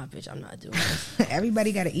have like, nah, bitch, I'm not doing this.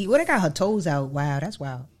 Everybody got to eat. Well, they got her toes out. Wow, that's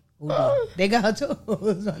wild. They got her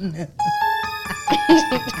toes on them.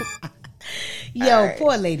 Yo,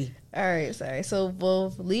 poor lady. All right, sorry. So,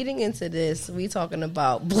 both leading into this, we talking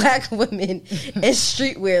about black women and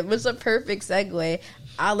streetwear, which is a perfect segue.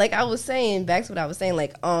 I was saying, back to what I was saying,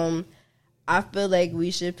 like, I feel like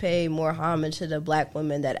we should pay more homage to the black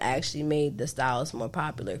women that actually made the styles more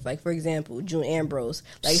popular. Like, for example, June Ambrose.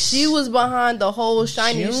 Like, she was behind the whole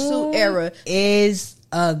shiny suit era. Is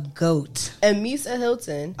a goat. And Misa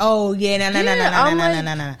Hilton. Oh, yeah.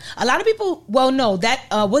 No. A lot of people, well, no, that,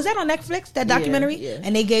 was that on Netflix, that documentary? Yeah.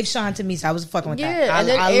 And they gave Sean to Misa. I was fucking with that.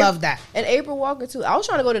 I love that. And April Walker, too. I was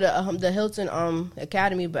trying to go to the Hilton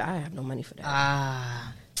Academy, but I have no money for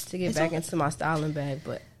that. To get back into my styling bag,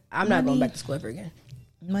 but I'm not going back to school ever again.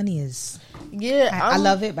 Money is... Yeah. I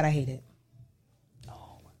love it, but I hate it.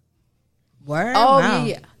 Word? Oh, wow.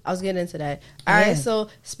 Yeah. I was getting into that. All right, so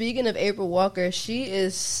speaking of April Walker, she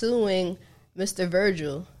is suing Mr.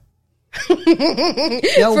 Virgil. Yo,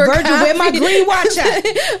 Virgil, where my green watch at?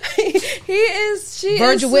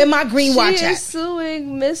 Virgil, where my green watch at? She is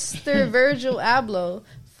suing Mr. Virgil Abloh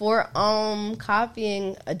for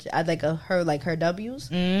copying her W's,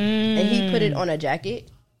 and he put it on a jacket.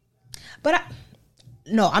 But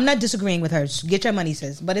no, I'm not disagreeing with her. Get your money,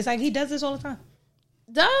 sis. But it's like he does this all the time.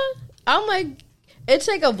 Duh. I'm like, it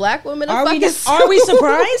take a black woman to are fucking Are we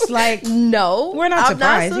surprised? Like, no, we're not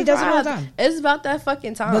surprised. He does it all the time. It's about that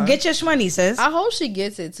fucking time. But get your money, sis. I hope she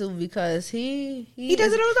gets it too, because he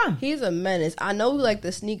does it all the time. He's a menace. I know we like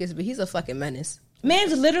the sneakers, but he's a fucking menace.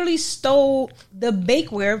 Man's literally stole the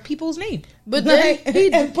bakeware of people's name, but then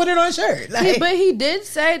and put it on a shirt. Like, but he did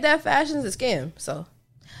say that fashion's a scam. So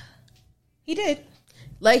he did.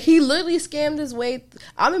 Like, he literally scammed his way.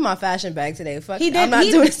 I'm in my fashion bag today. Fuck, he did. I'm not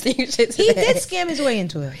doing sneaker shit today. He did scam his way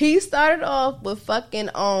into it. He started off with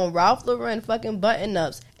fucking Ralph Lauren fucking button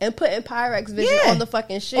ups and putting Pyrex Vision on the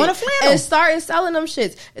fucking shit, on a flannel, and started selling them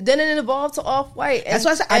shits. Then it evolved to Off-White. That's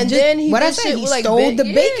what I said. And then he stole the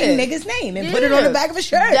baking nigga's name and put it on the back of a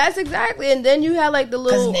shirt. That's exactly. And then you had like the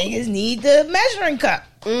little, because niggas need the measuring cup.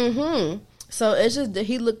 Mm-hmm. So it's just that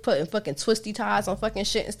he looked putting fucking twisty ties on fucking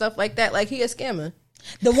shit and stuff like that. Like, he a scammer.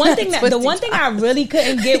 The one thing I really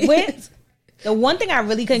couldn't get with,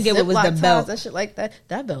 was the belt and shit like that.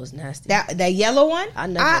 That belt was nasty. That yellow one,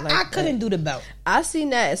 I couldn't do the belt. I seen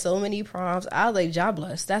that at so many proms. I was like, job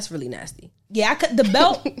bless. That's really nasty. Yeah, the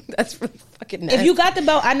belt. That's really fucking nasty. If you got the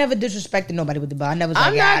belt, I never disrespected nobody with the belt. I never was like,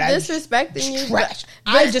 I'm not disrespecting you. Trash.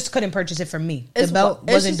 I just couldn't purchase it for me. The belt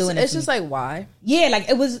wasn't doing it. It's just like, why? Yeah, like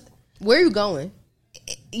it was. Where are you going?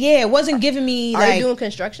 Yeah, it wasn't giving me. Are you doing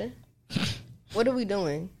construction? What are we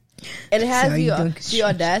doing? And it has the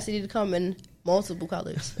audacity to come in multiple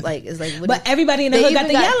colors. Like, it's like, but everybody in the hood got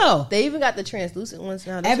the yellow. They even got the translucent ones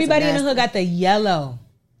now. Everybody in the hood got the yellow.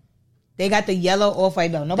 They got the yellow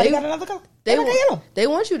Off-White belt. Nobody got another color. They got the yellow. They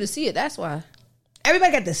want you to see it. That's why.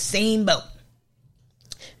 Everybody got the same belt.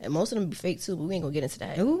 And most of them be fake too, but we ain't gonna get into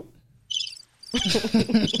that. Ooh.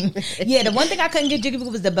 Yeah, the one thing I couldn't get jiggy with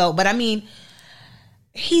was the belt. But I mean,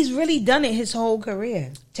 he's really done it his whole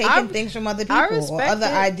career, taking things from other people or other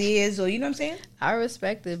ideas, or you know what I'm saying. I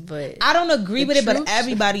respect it, but I don't agree with it. But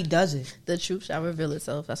everybody does it. The truth shall reveal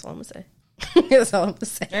itself. That's all I'm gonna say. That's all I'm gonna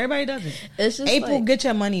say. Everybody does it. It's just April, like, get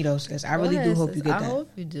your money though, sis. I really do hope you get that. I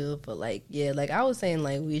hope you do, but like, yeah, like I was saying,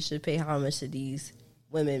 like we should pay homage to these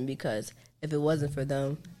women, because if it wasn't for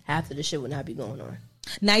them, half of the shit would not be going on.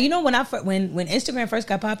 Now, you know, when Instagram first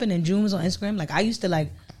got popping and June was on Instagram, like I used to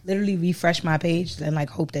like literally refresh my page and like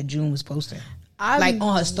hope that June was posting. Like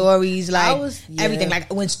on her stories, like everything.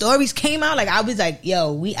 Like when stories came out, like I was like,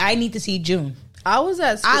 yo, I need to see June. I was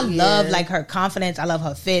at school. I love like her confidence. I love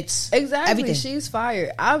her fits. Exactly. Everything. She's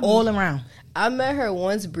fired. All around. I met her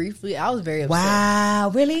once briefly. I was very upset.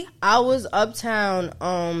 Wow, really? I was uptown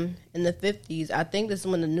in the 50s. I think this is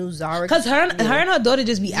when the new Zara. Because her and her daughter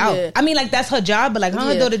just be out. Yeah. I mean, like that's her job, but like her and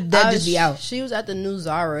her daughter just be out. She was at the new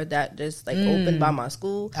Zara that just like opened by my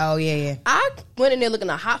school. Oh yeah. I went in there looking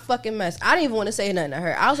a hot fucking mess. I didn't even want to say nothing to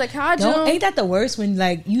her. I was like, "Hi, June." Ain't that the worst when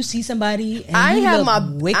like you see somebody and I you had look my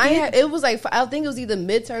wicked? It was like, I think it was either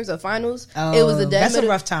midterms or finals. Oh, it was a dead that's middle,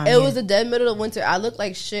 a rough time. It was the dead middle of winter. I looked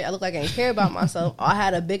like shit. I looked like I didn't care about myself. I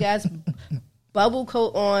had a big ass bubble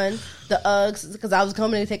coat on, the Uggs, because I was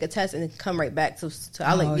coming to take a test and come right back to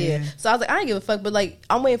I was like, yeah. So I was like, I ain't give a fuck, but like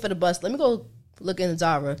I'm waiting for the bus. Let me go look in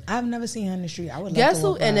Zara. I've never seen her in the street. I would guess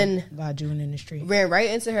love to who? And then by June in the street. Ran right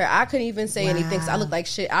into her. I couldn't even say anything because I looked like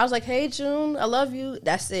shit. I was like, hey June, I love you.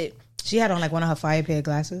 That's it. She had on like one of her fire pair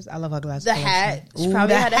glasses. I love her glasses. The hat. She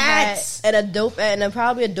probably had a hat and a dope and then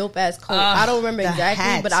probably a dope ass coat. I don't remember exactly,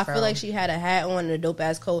 hats, but I feel like she had a hat on and a dope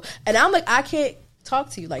ass coat. And I'm like, I can't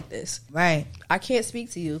talk to you like this. Right. I can't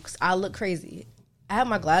speak to you because I look crazy. I have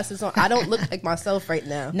my glasses on. I don't look like myself right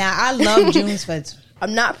now. Now, I love June's fits.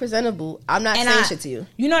 I'm not presentable. I'm not saying shit to you.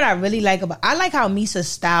 You know what I really like about... I like how Misa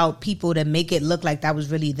styled people to make it look like that was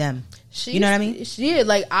really them. You know what I mean? Yeah,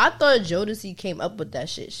 like I thought Jodeci came up with that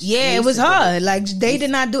shit. It was her. Like they did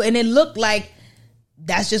not do... And it looked like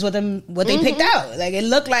that's just what they picked out. Like it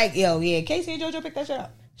looked like, Casey and JoJo picked that shit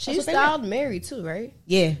out. She styled Mary too, right?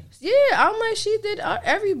 Yeah. Yeah, I'm like, she did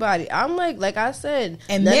everybody. I'm like I said.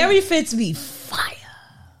 And Mary fits me fire.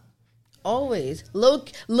 Always. Lil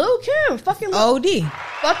Kim. Fucking OD.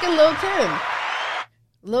 Fucking Lil Kim.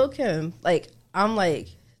 Lil Kim. Like, I'm like,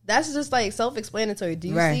 that's just like self-explanatory. Do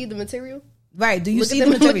you see the material? Right. Do you see the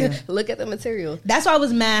material? Look at the material. That's why I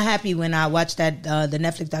was mad happy when I watched that the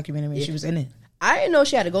Netflix documentary and she was in it. I didn't know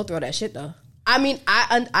she had to go through all that shit though. I mean,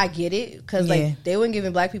 I get it because like they weren't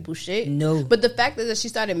giving black people shit. No, but the fact that she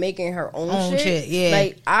started making her own shit. Yeah,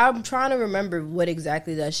 like I'm trying to remember what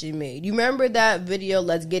exactly that she made. You remember that video?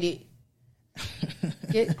 Let's get it.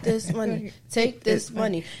 Get this money. Take this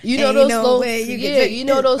money. You know those you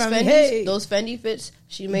know those Fendi fits.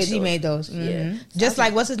 She made those. Mm-hmm. Yeah, just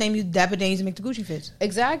like what's his name? You Dapper Dan used to make the Gucci fits.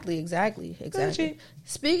 Exactly.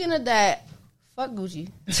 Speaking of that, Fuck Gucci.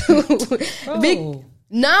 Bro.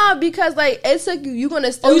 Nah, because like it took you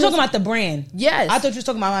gonna still. Oh, you talking about the brand? Yes. I thought you were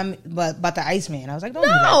talking about the Iceman. I was like, don't do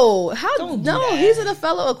no, that. how? Don't do no, that. he's a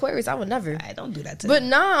fellow Aquarius. I would never. I don't do that to But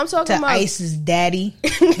nah, I'm talking about Ice's daddy.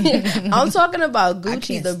 I'm talking about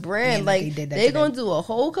Gucci, the brand. Like they gonna do a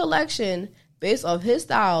whole collection based off his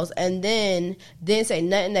styles, and then didn't say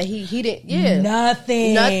nothing that he didn't. Yeah,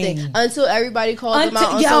 nothing until everybody called him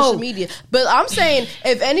out on social media. But I'm saying,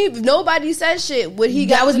 if nobody said shit, would he?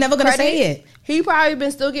 That was never gonna say it. He probably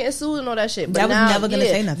been still getting sued and all that shit. But that was now, never gonna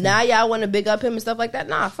say nothing. Now y'all want to big up him and stuff like that.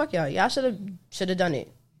 Nah, fuck y'all. Y'all should have done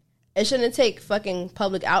it. It shouldn't take fucking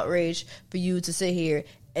public outrage for you to sit here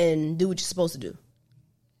and do what you're supposed to do.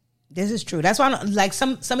 This is true. That's why, like,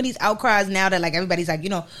 some of these outcries now that, like, everybody's like,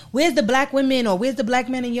 where's the black women, or where's the black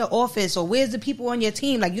men in your office, or where's the people on your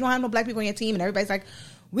team? Like, you don't have no black people on your team, and everybody's like,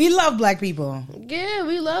 we love black people. Yeah,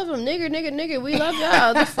 we love them. Nigger. We love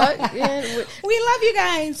y'all. The fuck? Yeah, we love you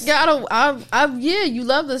guys. Yeah, you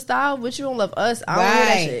love the style, but you don't love us. I don't know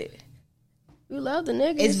that shit. You love the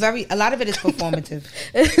niggas. A lot of it is performative.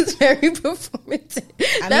 It's very performative.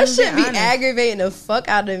 That shit be aggravating the fuck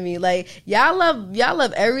out of me. Like, y'all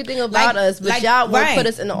love everything about us, but y'all won't put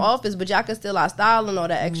us in the office, but y'all can steal our style and all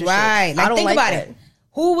that extra shit. Right. Like, I don't think like about that. it.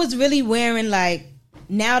 Who was really wearing, like,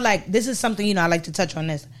 now, like, this is something, I like to touch on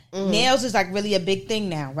this. Nails is, like, really a big thing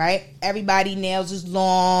now, right? Everybody nails is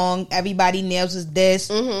long. Everybody nails is this.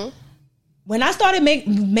 When I started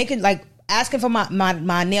making, like, asking for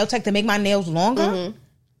my nail tech to make my nails longer,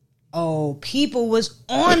 oh, people was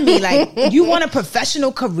on me. Like, you want a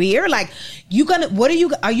professional career? Like, where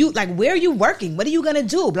are you working? What are you gonna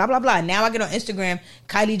do? Blah, blah, blah. Now I get on Instagram,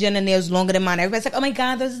 Kylie Jenner nails longer than mine. Everybody's like, oh my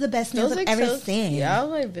God, those are the best nails I've ever seen. Yeah, I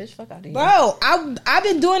was like, bitch, fuck out of here. Bro, I've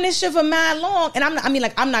been doing this shit for mad long. And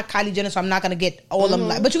I'm not Kylie Jenner, so I'm not gonna get all of them.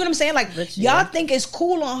 Like, but you know what I'm saying? Like, y'all think it's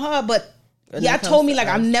cool on her, but y'all told me, like,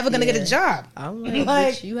 I'm never going to get a job. I'm like,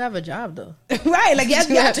 bitch, you have a job, though. Right. Like,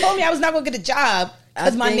 y'all told me I was not going to get a job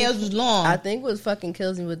because my nails was long. I think what fucking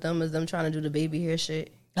kills me with them is them trying to do the baby hair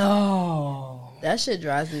shit. Oh. That shit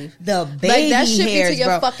drives me. The baby hairs, that shit be to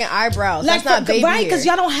your fucking eyebrows. Like, that's not baby hair. Right, because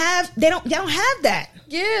y'all don't have that.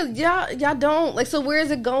 Yeah, y'all don't. Like, so where is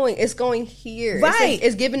it going? It's going here. Right.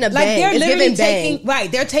 It's giving a bang. They're literally taking,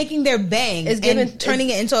 right, they're taking their bang and turning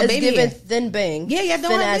it into a baby hair. It's giving thin bang. Yeah,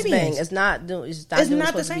 don't thin have ass baby bang. hairs. It's not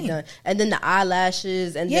the same. Done. And then the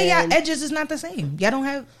eyelashes and then edges is not the same. Y'all don't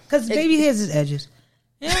have, because baby hairs is edges.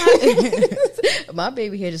 Yeah. My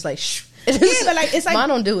baby hair just like shh. Yeah, but like, it's like mine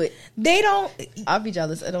don't do it. They don't. I'll be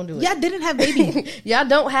jealous. I don't do it. Y'all didn't have baby. Y'all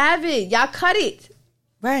don't have it. Y'all cut it.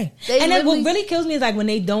 Right. And then what really kills me is like when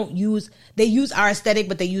they use our aesthetic,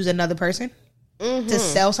 but they use another person to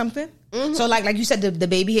sell something. So like you said, the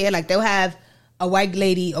baby hair, like they'll have a white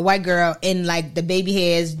girl in like the baby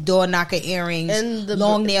hairs, door knocker earrings, and the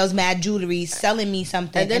long nails, mad jewelry, selling me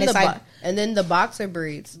something, and it's and then the boxer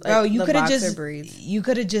braids. Like, bro, you could have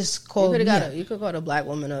just called. You could call a black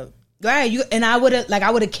woman up. Right, I would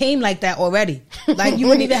have came like that already. Like, you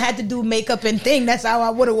wouldn't even have to do makeup and thing. That's how I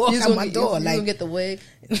would have walked out my door. You gonna get the wig?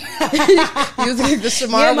 You was gonna get the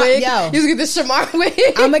Shamar wig? You was gonna get the Shamar wig?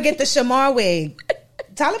 I'm gonna get the Shamar wig.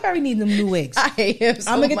 Tyler Perry needs them new wigs. I hate him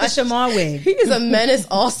so I'm gonna get much. the Shamar wig. He is a menace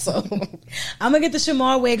also. I'm gonna get the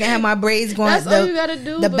Shamar wig and have my braids going. That's all you gotta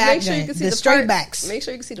do. The but back make sure you can see the straight parts. backs. Make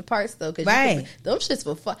sure you can see the parts though. Cause right. Them shits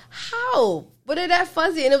were fun. How? But they're that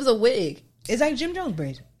fuzzy and it was a wig. It's like Jim Jones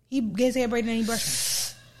braids. He gets hair braided and he brushes.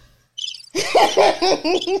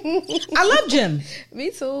 I love Jim.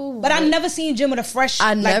 Me too. But I've never seen Jim with a fresh.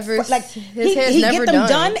 His hair's he never get them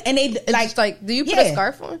done, and they like. Do you put a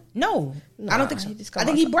scarf on? No, I don't think so. I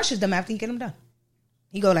think he brushes them after he get them done.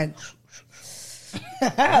 He go like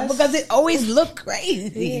because it always look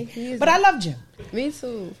crazy. But I love Jim. Me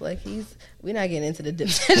too. Like we're not getting into the dip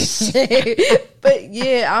shit. But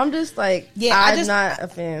yeah, I'm just like, I'm not a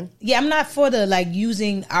fan. Yeah, I'm not for the like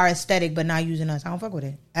using our aesthetic but not using us. I don't fuck with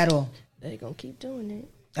it at all. They're gonna keep doing it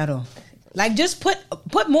at all. Like, just put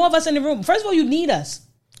more of us in the room. First of all, you need us.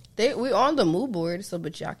 We on the mood board,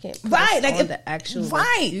 but y'all can't put us on the actual.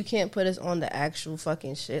 Right, you can't put us on the actual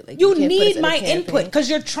fucking shit. Like, you need my input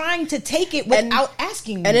because you're trying to take it without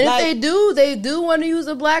asking me. And then if they do want to use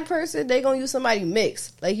a black person, they gonna use somebody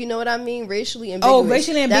mixed. Like, you know what I mean? Racially ambiguous. Oh,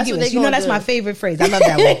 racially ambiguous. That's my favorite phrase. I love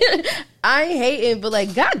that one. I ain't hating, but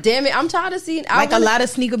like, god damn it, I'm tired of seeing. A lot of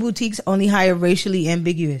sneaker boutiques only hire racially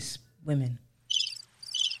ambiguous women.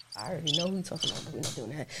 I already know who you're talking about, but we're not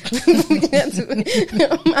doing that.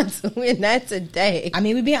 I'm not doing that today. I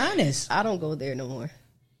mean, we being honest. I don't go there no more.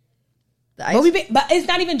 But it's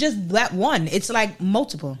not even just that one. It's like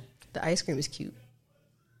multiple. The ice cream is cute.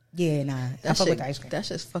 Yeah, nah. I fuck with the ice cream. That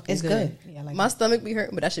shit's fucking it's good. Yeah, I like My it. stomach be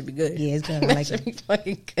hurting, but that should be good. Yeah, it's good. I like that should be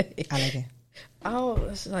fucking good. I like it. Oh,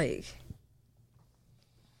 it's like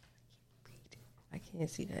I can't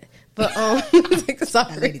see that. But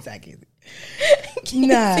sorry.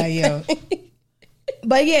 Nah, yo.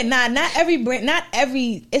 But yeah, not every brand,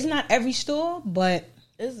 it's not every store, but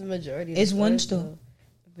it's the majority. It's one store.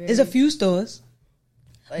 It's a few stores.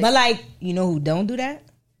 But like, you know who don't do that?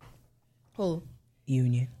 Who?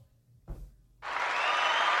 Union.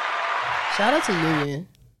 Shout out to Union.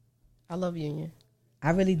 I love Union.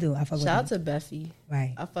 I really do. I fuck with her. Shout out to Beffy.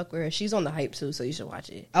 Right. I fuck with her. She's on the hype too, so you should watch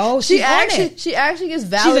it. Oh, she actually gives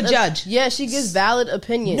valid. She's a judge. Yeah, she gives valid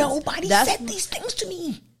opinions. Nobody said these things to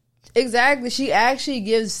me. Exactly. She actually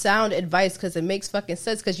gives sound advice because it makes fucking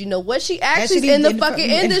sense. Because you know what? She actually is in the fucking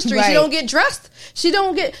industry. Right. She don't get dressed. She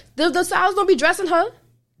don't get the styles don't be dressing her.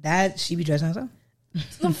 That she be dressing herself.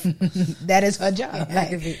 That is her job.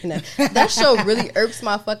 That show really irks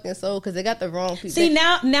my fucking soul because they got the wrong people. See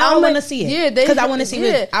now I want to see it. Yeah, because I want to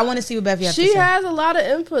see. I want to see what Beffy has to say. She has a lot of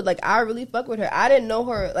input. Like I really fuck with her. I didn't know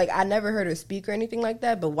her. Like I never heard her speak or anything like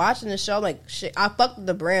that. But watching the show, I'm like shit, I fucked with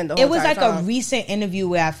the brand. It was like time. A recent interview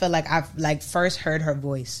where I feel like I've like first heard her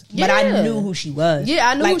voice, but I knew who she was. Yeah,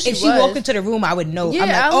 I knew like, who she was. If she walked into the room, I would know. Yeah, I'm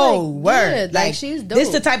like, oh, word. Yeah, like she's dope. This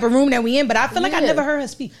is the type of room that we in. But I feel like I never heard her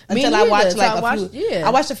speak until I watched like a few.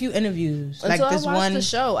 I watched a few interviews. Until like this I watched one the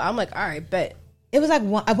show, I'm like, all right, bet. It was like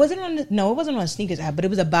one. I wasn't on. It wasn't on a sneakers app, but it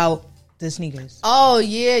was about the sneakers. Oh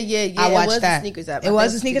yeah. I watched it was that. The sneakers app. It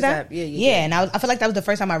was the sneakers app. Yeah. And I feel like that was the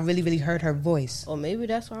first time I really heard her voice. Or maybe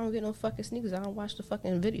that's why I don't get no fucking sneakers. I don't watch the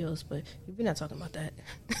fucking videos. But we're not talking about that.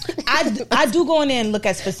 I do go in there and look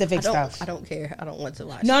at specific stuff. I don't care. I don't want to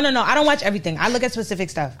watch. No. I don't watch everything. I look at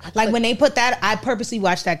specific stuff. Like when they put that, I purposely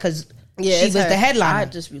watched that because she was the headliner. I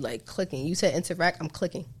just be like clicking. You said interact. I'm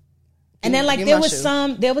clicking. And then like there was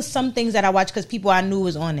some things that I watched because people I knew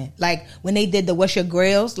was on it. Like when they did the What's Your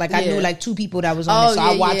Grails, like I knew like 2 people that was on it, so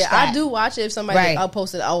I watched that. I do watch it if somebody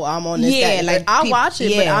posted, oh, I'm on this. Yeah, like I watch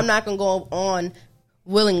it, but I'm not gonna go on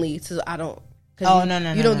willingly. So I don't. Oh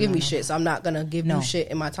no! You don't give me shit, so I'm not gonna give you shit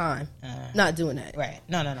in my time. Not doing that. Right?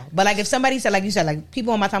 No. But like if somebody said, like you said, like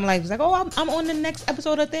people on my time like was like, oh, I'm on the next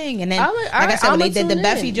episode of thing, and then like I said, when they did the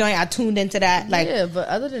Beffy joint, I tuned into that. Like yeah, but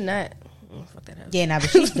other than that. Fuck that up. Yeah, nah, but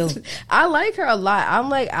she's dope. I like her a lot. I'm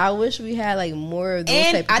like, I wish we had like more of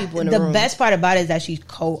those type of people in the room. The best part about it is that she's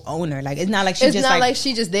co-owner. Like, it's not like she's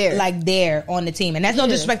she just there, like there on the team. And that's no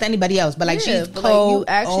disrespect to anybody else, but like she's co-owner. You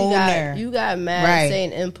actually got mad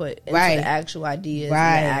saying input into the actual ideas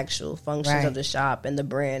and the actual functions of the shop and the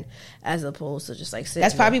brand, as opposed to just like sitting.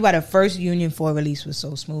 That's probably why the first Union 4 release was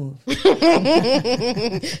so smooth.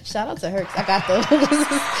 Shout out to her. I got those.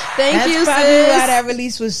 Thank you, sis. That's probably why that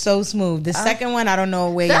release was so smooth. The second one, I don't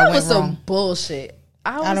know where y'all went wrong. That was some bullshit.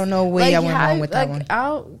 I don't know where y'all went wrong with that one.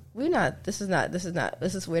 This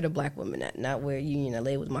is where the black women at, not where Union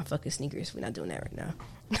LA with my fucking sneakers. We're not doing that right now.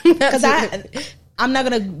 Because I'm not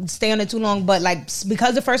gonna stay on it too long, but like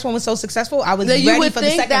because the first one was so successful, I was ready for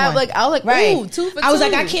the second one. Like I was like, ooh, 2 for 2. I was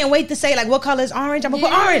like, I can't wait to say like what color is orange. I'm gonna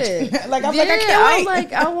put orange. Like I'm like I can't wait. I was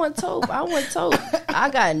like, I want taupe.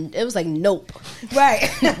 It was like nope. Right.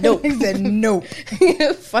 Nope. He said nope.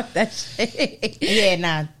 Fuck that shit. Yeah,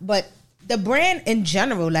 nah. But the brand in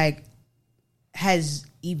general, like, has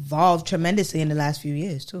evolved tremendously in the last few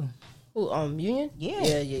years too. Who, Union?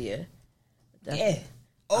 Yeah. Yeah.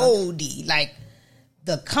 OD. Like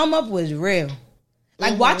the come up was real.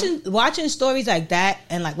 Like watching stories like that,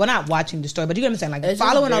 and like, well, not watching the story, but you get what I'm saying, like it's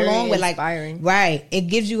following along with like, inspiring. Right, it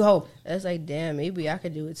gives you hope. It's like, damn, maybe I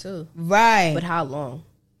could do it too. Right, but how long?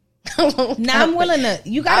 Now I'm willing to.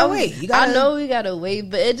 You gotta wait. I know we gotta wait,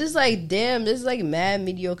 but it's just like, damn, this is like mad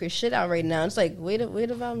mediocre shit out right now. It's like, wait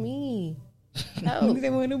about me. No,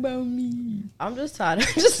 what about me? I'm just tired.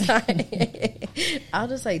 I'm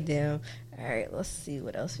just like, damn. All right, let's see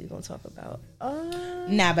what else we gonna talk about.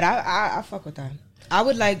 Nah, but I fuck with that. I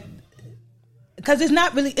would like, because it's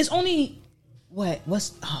not really. It's only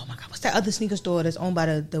what's oh my god, what's that other sneaker store that's owned by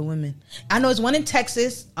the women? I know it's one in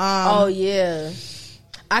Texas. Oh yeah,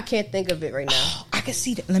 I can't think of it right now. I can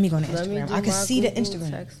see that. Let me go on Instagram. I can see the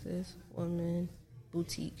Instagram. Texas woman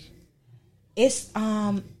boutique. It's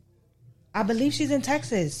I believe she's in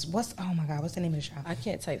Texas. Oh my god, what's the name of the shop? I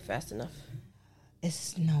can't type fast enough.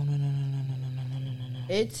 It's no.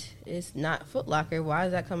 It is not Foot Locker. Why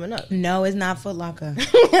is that coming up? No, it's not Foot Locker.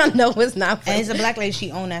 No, it's not. And it's a black lady.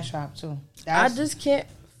 She owned that shop too. I just can't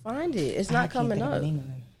find it. It's not coming up.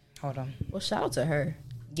 Hold on. Well, shout out to her.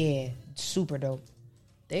 Yeah, super dope.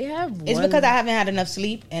 They have. It's because I haven't had enough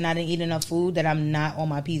sleep and I didn't eat enough food that I'm not on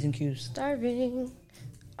my P's and Q's. Starving.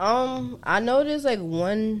 I know there's like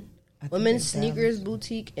one women's sneakers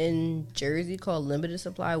boutique in Jersey called Limited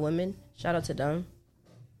Supply Women. Shout out to them.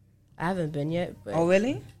 I haven't been yet. But oh,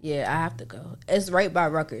 really? Yeah, I have to go. It's right by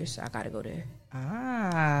Rutgers. I gotta go there.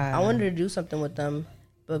 I wanted to do something with them,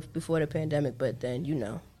 but before the pandemic. But then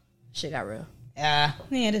shit got real. Yeah,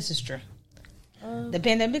 this is true. The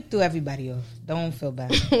pandemic threw everybody off. Don't feel bad.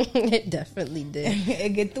 It definitely did.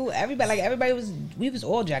 It threw everybody. Like everybody we was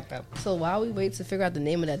all jacked up. So while we wait to figure out the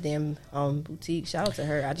name of that damn boutique, shout out to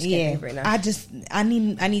her. I just can't think right now. I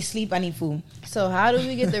need sleep. I need food. So how do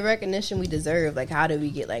we get the recognition we deserve? Like how do we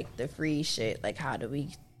get like the free shit? Like how do we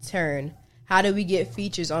get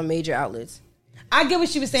features on major outlets? I get what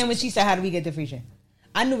she was saying when she said, "How do we get the free shit?"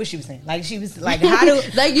 I knew what she was saying. Like she was like, "How do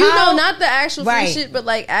like not the actual free shit, but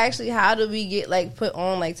like actually, how do we get like put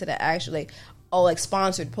on like to the actual like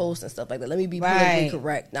sponsored posts and stuff like that? Let me be politically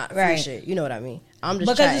correct, not free shit. You know what I mean? I'm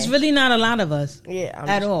just because it's really not a lot of us,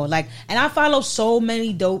 at all. Like, and I follow so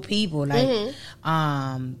many dope people, like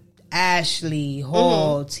Ashley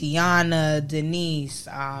Hall, Tiana, Denise,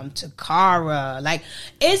 Takara. Like,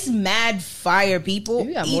 it's mad fire people.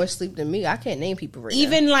 You got more sleep than me. I can't name people right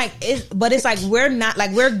even now. Like, but it's like we're not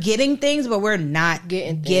like we're getting things, but we're not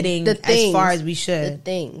getting the things, as far as we should. The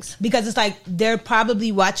things, because it's like they're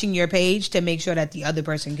probably watching your page to make sure that the other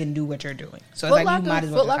person can do what you're doing. So it's like you might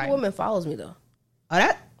as well. Foot Locker Woman follows me though.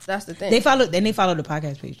 Oh, that's the thing. They follow the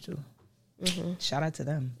podcast page too. Shout out to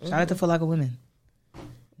them. Shout out to Foot Locker Women.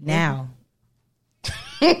 Now,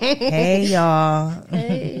 hey y'all.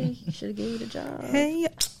 Hey, you should have gave me the job. Hey,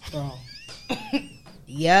 bro.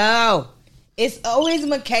 Yo, it's always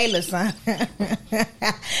Michaela, son.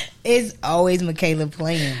 It's always Michaela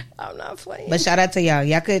playing. I'm not playing. But shout out to y'all.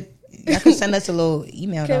 Y'all could send us a little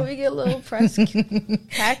email. Can we get a little press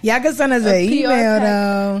pack? Y'all can send us an email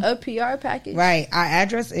though. A PR package. Right. Our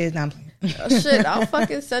address is not. Oh, shit, I'll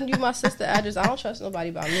fucking send you my sister's address. I don't trust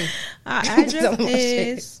nobody about me. Our address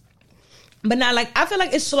is, but not like I feel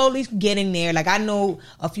like it's slowly getting there. Like I know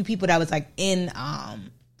a few people that was like in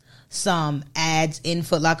some ads in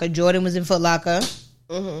Foot Locker. Jordan was in Foot Locker.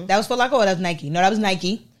 That was Foot Locker or that was Nike? No, that was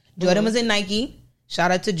Nike. Jordan was in Nike.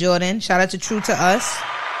 Shout out to Jordan. Shout out to True to Us.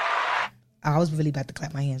 I was really about to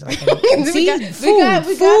clap my hands. Like, see, we got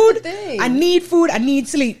the thing. I need food. I need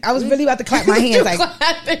sleep. I was really about to clap my hands.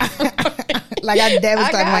 Like I dead was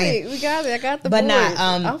clapping my hands. We got it. I got the but boys. Not,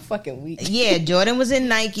 I'm fucking weak. Yeah, Jordan was in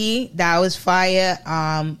Nike. That was fire.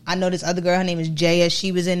 I know this other girl. Her name is Jaya.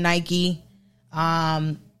 She was in Nike.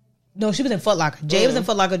 No, she was in Foot Locker. Jay was in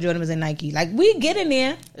Foot Locker. Jordan was in Nike. Like, we get in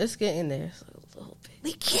there. It's getting there. It's a little bit.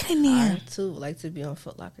 We get in there. I too would like to be on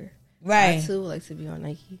Foot Locker. Right. I too would like to be on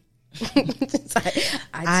Nike.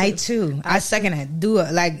 I too. I second that. Do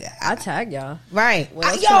it. Like I tag y'all. Right.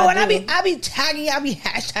 I be tagging. I be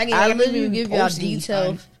hashtagging. I literally give y'all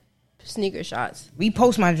detailed sneaker shots.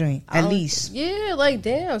 Repost my joint at least. Yeah, like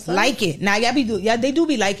damn. Son. Like it. Now y'all they do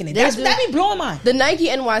be liking it. That be blowing mine. The Nike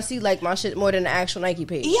NYC like my shit more than the actual Nike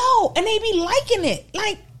page. Yo, and they be liking it.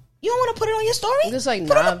 Like, you don't want to put it on your story? Just like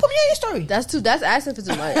put me on your story. That's asking for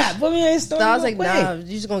too much. Put me on your story. So I was like, nah, you're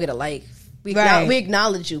just gonna get a like. We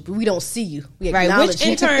acknowledge you, but we don't see you. We acknowledge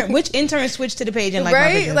Which intern switched to the page and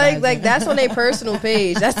like that's on their personal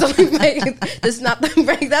page. That's the only that's not the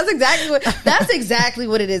right. That's exactly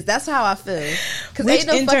what it is. That's how I feel. Because which ain't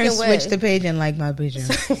no intern fucking way. switched the page and like my picture?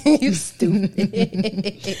 You stupid.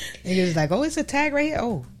 And he was like, oh, it's a tag right here.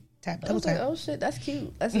 Oh, double tap. Like, oh shit, that's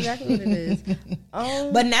cute. That's exactly what it is.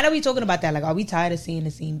 But now that we talking about that, like, are we tired of seeing the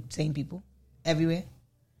same people everywhere?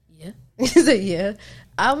 Yeah. Yeah.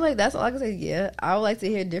 I'm like, that's all I can say. Yeah, I would like to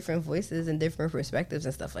hear different voices and different perspectives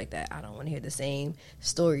and stuff like that. I don't want to hear the same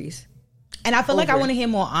stories. And I feel like I want to hear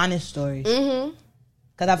more honest stories. Because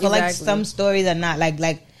I feel like some stories are not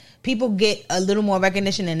like people get a little more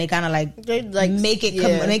recognition and they kind of like make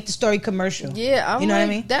it make the story commercial. Yeah, you know what I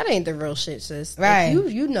mean. That ain't the real shit, sis. Right?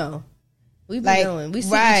 Like, you know, we be knowing. We see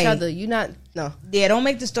each other. You not no. Yeah, don't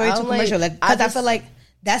make the story too commercial. Like, because I feel like.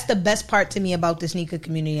 That's the best part to me about the sneaker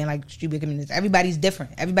community and like streetwear communities. Everybody's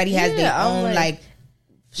different. Everybody has their own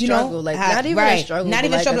struggle. Not even a struggle. Not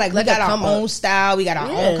even a struggle. Like we got our own style. We got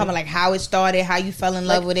our own come like how it started, how you fell in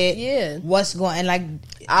love with it. Yeah. What's going and like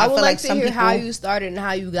I would like to hear how you started and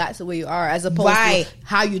how you got to where you are, as opposed to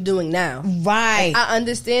how you're doing now. Right. Like, I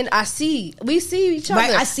understand. We see each other.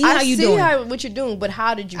 Right. I see how you doing. What you're doing, but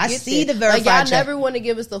how did you get there? I see the verified y'all check. never want to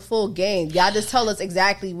give us the full game. Y'all just tell us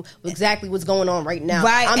exactly what's going on right now.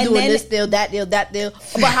 Right. I'm doing this deal, that deal, that deal.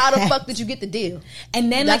 But how the fuck did you get the deal?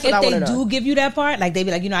 And then like if they do give you that part, like they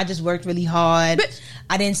be like, I just worked really hard.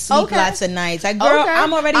 I didn't sleep lots of nights. Like, girl,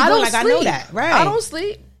 I'm already doing I know that. Right. I don't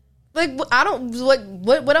sleep. Like, I don't.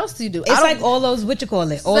 What else do you do? It's like all those. What you call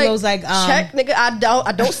it? All those like. Check, nigga.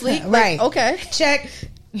 I don't sleep. Right. Like, okay. Check.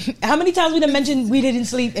 How many times we done mentioned we didn't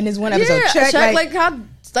sleep in this one episode? Check like how.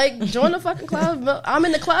 Like, join the fucking club. I'm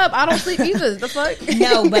in the club. I don't sleep either. The fuck?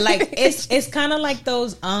 No, but like it's kind of like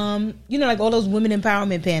those like all those women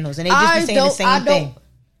empowerment panels, and they just be saying the same thing.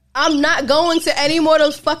 I'm not going to any more of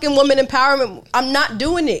those fucking women empowerment. I'm not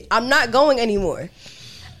doing it. I'm not going anymore.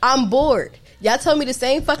 I'm bored. Y'all tell me the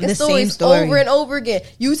same fucking stories over and over again.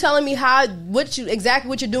 You telling me what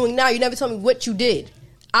you're doing now. You never tell me what you did.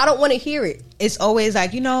 I don't want to hear it. It's always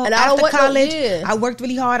like, and after college, I worked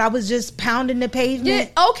really hard. I was just pounding the pavement. Yeah,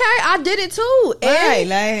 okay, I did it too. Right,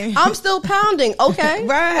 like I'm still pounding. Okay,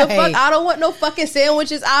 right. The fuck, I don't want no fucking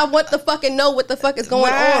sandwiches. I want to fucking know what the fuck is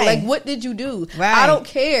going on. Like, what did you do? Right. I don't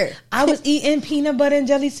care. I was eating peanut butter and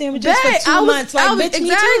jelly sandwiches for 2 months. Like, bitch, me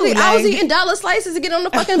too. Like, I was eating dollar slices to get on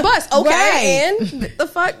the fucking bus. Okay, and the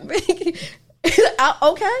fuck.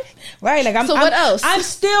 Okay, right? Like what else? I'm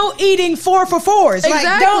still eating 4 for $4s.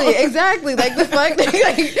 Exactly. Like the fuck,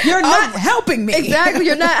 like, you're not helping me. Exactly,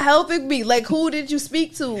 you're not helping me. Like, who did you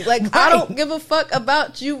speak to? Like, right. I don't give a fuck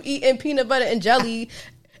about you eating peanut butter and jelly.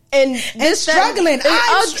 And struggling.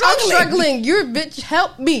 I'm struggling. You're bitch.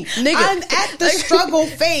 Help me, nigga. I'm at the struggle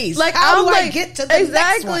phase. Like, how do I get to the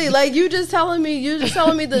next one? Like, you just telling me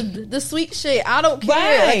the sweet shit. I don't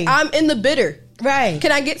care. Right. Like, I'm in the bitter. Right.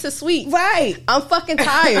 Can I get to sweet? Right. I'm fucking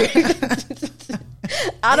tired.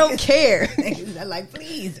 I don't care. I'm like,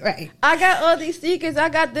 please. Right. I got all these sneakers. I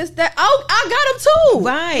got this, that. Oh, I got them too.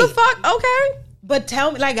 Right. The fuck? Okay. But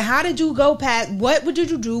tell me, like, how did you go past? What did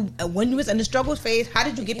you do when you was in the struggle phase? How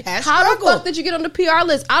did you get past struggle? How the fuck did you get on the PR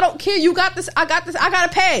list? I don't care. You got this. I got this. I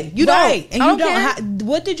gotta pay. You right. don't. And you don't.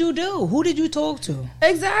 What did you do? Who did you talk to?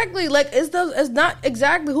 Exactly. Like, it's not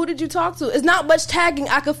exactly who did you talk to. It's not much tagging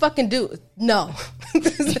I could fucking do. No.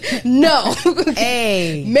 No.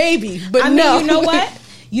 Hey. Maybe, but I no. mean,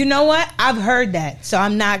 you know what? I've heard that, so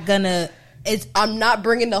I'm not gonna. I'm not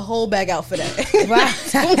bringing the whole bag out for that. Right.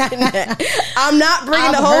 I'm not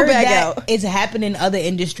bringing the whole bag out. It's happening in other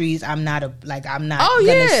industries. I'm not gonna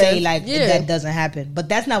say that doesn't happen. But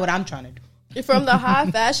that's not what I'm trying to do. From the high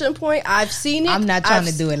fashion point, I've seen it. I'm not trying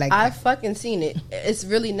to do it like that. I've fucking seen it. It's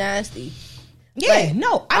really nasty. Yeah, like,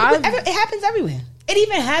 no. It happens everywhere. It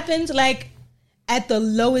even happens like at the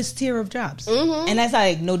lowest tier of jobs. Mm-hmm. And that's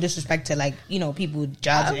like no disrespect to like, people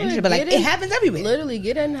jobs in the industry, but like it happens everywhere. Literally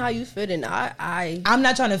get in how you fit in. I'm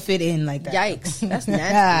not trying to fit in like that. Yikes. That's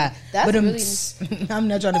nasty. That's really I'm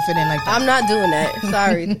not trying to fit in like that. I'm not doing that.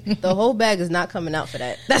 Sorry. The whole bag is not coming out for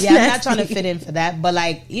that. That's nasty. I'm not trying to fit in for that. But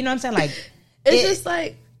like, you know what I'm saying? Like it's just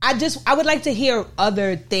like I would like to hear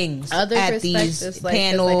other things at these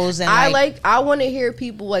panels, and I want to hear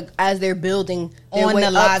people like as they're building their on way the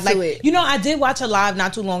live up to it. I did watch a live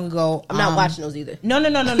not too long ago. I'm not watching those either. No.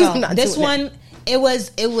 This one it was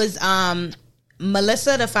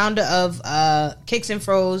Melissa, the founder of Kicks and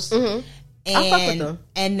Froze, mm-hmm. I fuck with them.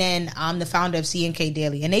 And then the founder of CNK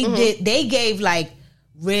Daily, and they gave like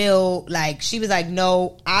real like she was like,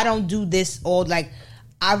 no, I don't do this all like.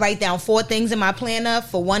 I write down 4 things in my planner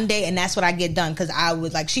for one day, and that's what I get done. Because I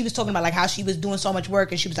was like, she was talking about like how she was doing so much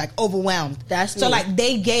work, and she was like overwhelmed. That's so me. Like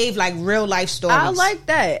they gave like real life stories. I like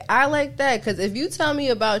that because if you tell me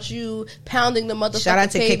about you pounding the motherfucking shout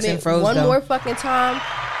out to pavement Kicks and Froze, one more fucking time,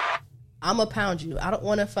 I'm gonna pound you. I don't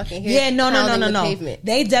want to fucking hear. Yeah, no. Pavement.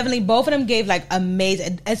 They definitely both of them gave like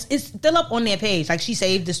amazing. It's still up on their page. Like she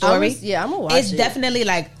saved the story. I'm gonna watch it. It's definitely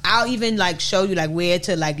like I'll even like show you like where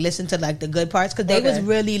to like listen to like the good parts because they was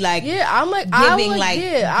really like I'm like giving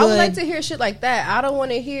I would like to hear shit like that. I don't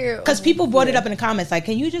want to hear because people brought it up in the comments like,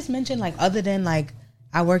 can you just mention like other than like.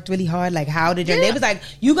 I worked really hard. Like, how did you? They was like,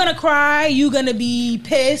 you gonna cry? You gonna be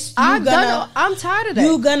pissed? I'm tired of that.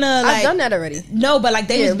 You gonna? Like, I've done that already. No, but like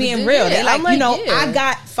they was being real. They like, like I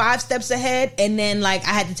got 5 steps ahead, and then like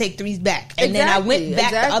I had to take 3 back, and then I went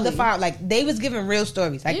back the other 5. Like they was giving real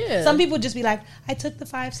stories. Like some people just be like, I took the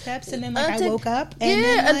 5 steps, and then like I woke up, and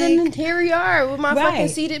then here we are with my fucking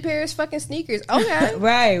seated pairs fucking sneakers. Okay,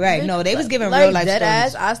 right. No, they was giving real life stories.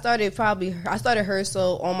 Ass, I started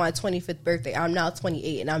Herso on my 25th birthday. I'm now 28,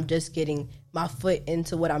 and I'm just getting my foot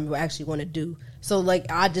into what I'm actually want to do. So like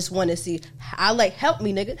I just want to see. I like help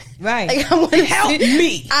me, nigga. Right. Like, I want to help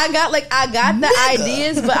me. I got the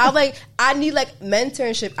ideas, but I need like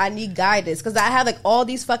mentorship. I need guidance because I have like all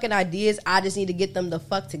these fucking ideas. I just need to get them the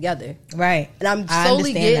fuck together. Right. And I'm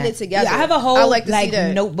slowly getting it together. Yeah, I have a whole like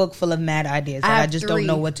notebook full of mad ideas that I just don't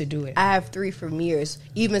know what to do with. I have 3 from years,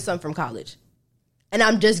 even some from college, and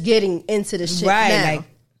I'm just getting into the shit now. Like,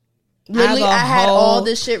 Literally, I had all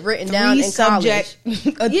this shit written down in college.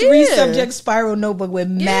 A 3-subject spiral notebook with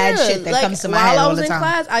mad shit that comes to my head all the time. While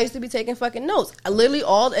I was in class, I used to be taking fucking notes. Literally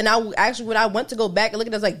and when I went to go back and look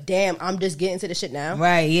at it, I was like, damn, I'm just getting to the shit now.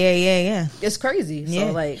 Right, yeah. It's crazy. Yeah.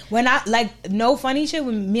 So, like... When no funny shit,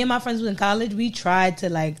 when me and my friends was in college, we tried to,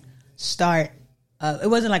 like, start... it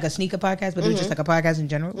wasn't like a sneaker podcast, but it was just like a podcast in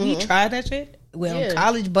general. We tried that shit. We're on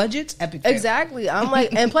college budgets. Epic fail. Exactly. I'm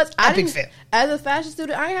like, and plus, as a fashion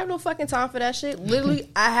student, I didn't have no fucking time for that shit. Literally,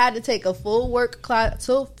 I had to take a full-time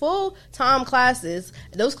classes.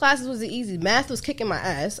 Those classes was easy. Math was kicking my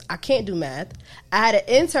ass. I can't do math. I had an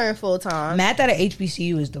intern full-time. Math at a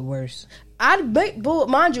HBCU is the worst. But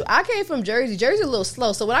mind you, I came from Jersey. Jersey's a little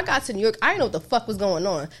slow. So when I got to New York, I didn't know what the fuck was going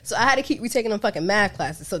on. So I had to keep retaking them fucking math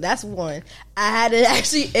classes. So that's one. I had to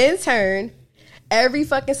actually intern every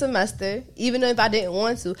fucking semester, even though if I didn't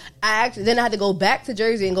want to. Then I had to go back to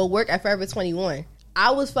Jersey and go work at Forever 21.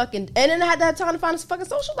 I was fucking... And then I had to have time to find a fucking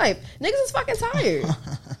social life. Niggas is fucking tired.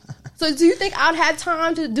 So do you think I'd had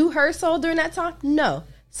time to do her soul during that time? No.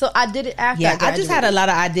 So I did it after. Yeah, I just had a lot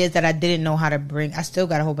of ideas that I didn't know how to bring. I still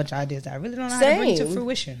got a whole bunch of ideas that I really don't know how to bring to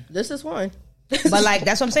fruition. This is one. But like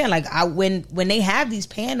that's what I'm saying. Like when they have these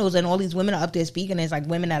panels and all these women are up there speaking, it's like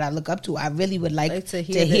women that I look up to. I really would like to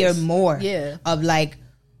hear more of like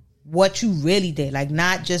what you really did. Like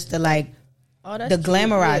not just the the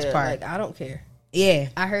glamorized part. Like I don't care. Yeah,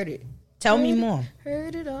 I heard it. Tell me more.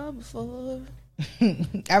 Heard it all before.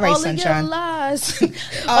 All right, sunshine. All your lies,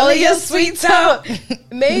 all of your sweet talk.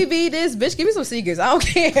 Maybe this bitch. Give me some secrets. I don't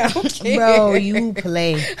care. Bro, you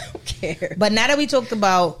play. I don't care. But now that we talked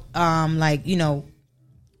about being on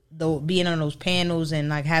those panels and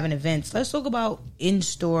like having events, let's talk about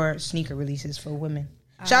in-store sneaker releases for women.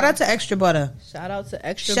 Shout out to Extra Butter. Shout out to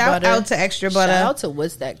Extra Butter. Shout out to Extra Butter. Shout out to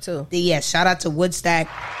Woodstack too. Yes, shout out to Woodstack.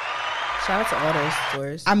 Shout out to all those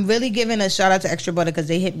stores. I'm really giving a shout out to Extra Butter because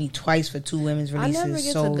they hit me twice for 2 women's releases. I never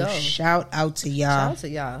get so to go. Shout out to y'all. Shout out to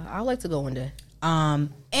y'all. I'd like to go one day.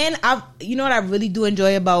 And you know what I really do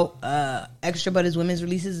enjoy about Extra Butter's women's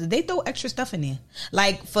releases is they throw extra stuff in there.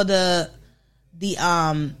 Like for the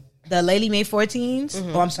Laylee May 14s.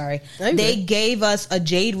 Mm-hmm. Oh, I'm sorry. They gave us a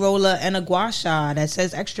jade roller and a gua sha that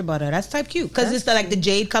says Extra Butter. That's type cute because it's the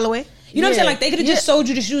jade colorway. You know what I'm saying? Like they could have just sold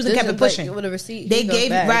you the shoes and kept it pushing. With a receipt, they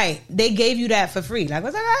gave you that for free. Like I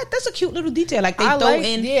was like, that's a cute little detail. Like they throw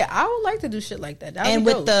in. Yeah, I would like to do shit like that. And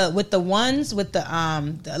with the ones with the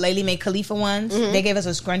Laylee May Khalifa ones, they gave us a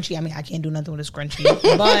scrunchie. I mean, I can't do nothing with a scrunchie,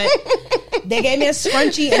 but they gave me a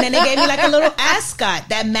scrunchie and then they gave me like a little ascot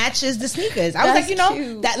that matches the sneakers. I was like,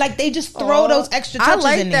 cute. That like they just throw those extra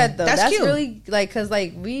touches in there. Though. That's cute. Really like because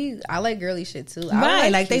I like girly shit too.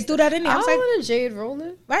 Like they threw that in there. I was like, want a jade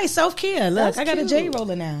roller. Right, self-care. Look, I got a jade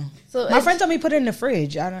roller now. So my friend told me put it in the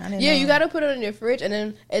fridge. I didn't know. You got to put it in your fridge and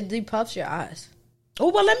then it depuffs your eyes. Oh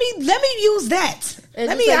well, let me use that.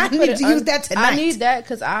 I need to use that tonight. I need that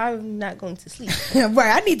because I'm not going to sleep.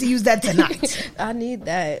 Right, I need to use that tonight. I need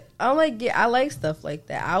that. I'm like, I like stuff like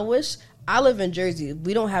that. I wish I live in Jersey.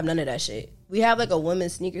 We don't have none of that shit. We have like a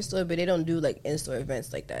women's sneaker store, but they don't do like in-store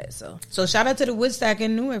events like that. So shout out to the Woodstack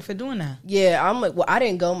in Newark for doing that. Yeah, I'm like, well, I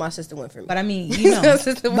didn't go. My sister went for me. But I mean, you know.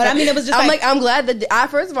 But I mean, it was just I'm glad that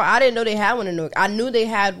first of all, I didn't know they had one in Newark. I knew they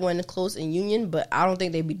had one close in Union, but I don't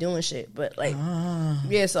think they'd be doing shit. But like,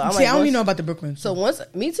 yeah. So I'm I don't even know about the Brooklyn. So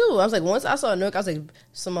me too. I was like, once I saw Newark, I was like,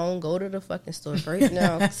 Simone, go to the fucking store right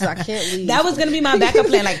now, so I can't leave. That was gonna be my backup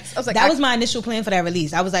plan. Like, that was my initial plan for that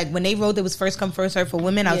release. I was like, when they wrote it was first come first serve for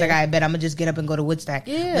women, I was like, I bet I'm gonna just get up and go to Woodstack.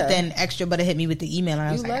 Yeah. But then Extra Butter hit me with the email and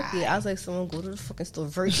I was like, I was like, someone go to the fucking store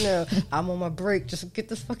right now. I'm on my break. Just get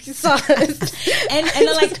this fucking size. and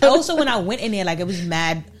then like also when I went in there, like it was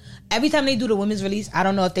mad. Every time they do the women's release, I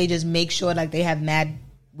don't know if they just make sure like they have mad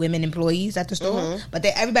women employees at the store, but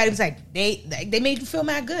everybody was like they made you feel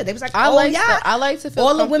mad good. They was like, I like to feel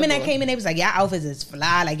all the women that came in, they was like, yeah, outfits is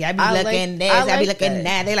fly, like y'all be looking this, I be looking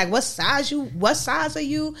that. They like, what size are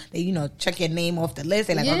you? They check your name off the list.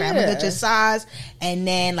 They like, okay, I'm gonna get your size, and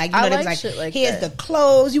then like they was like here's the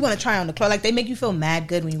clothes, you want to try on the clothes, like they make you feel mad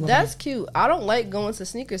good when you. That's cute. I don't like going to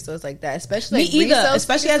sneaker stores like that, especially me either.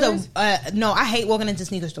 Especially as no, I hate walking into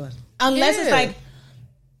sneaker stores unless it's like.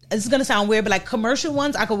 It's gonna sound weird, but like commercial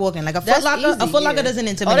ones, I could walk in. Like a Foot Locker doesn't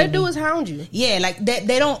intimidate me. All they do is hound you. Yeah, like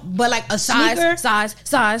they don't. But like a sneaker, size,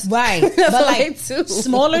 right? But like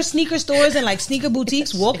smaller sneaker stores and like sneaker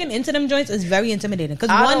boutiques, walking into them joints is very intimidating. Because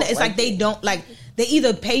one, it's like they don't like. They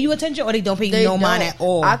either pay you attention or they don't pay you no mind at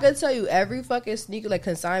all. I could tell you every fucking sneaker, like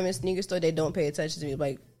consignment sneaker store, they don't pay attention to me.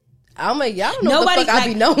 Like I'm like, y'all don't know nobody, what the fuck I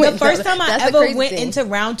be knowing. The first time I ever went into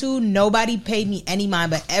round 2, nobody paid me any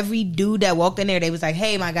mind, but every dude that walked in there, they was like,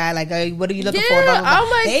 hey, my guy, like, what are you looking for? Blah, blah, blah. I'm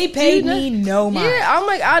like, they paid me no mind. Yeah, I'm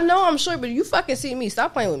like, I know, I'm sure, but you fucking see me.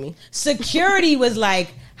 Stop playing with me. Security was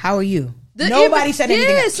like, how are you? Nobody said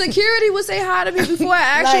anything. Yeah, security would say hi to me before I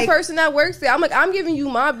ask like, person that works there. I'm like, I'm giving you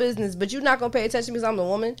my business, but you're not gonna pay attention because I'm the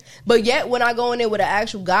woman. But yet, when I go in there with an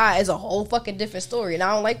actual guy, it's a whole fucking different story, and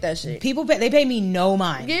I don't like that shit. People they pay me no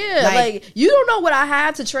mind. Yeah, like you don't know what I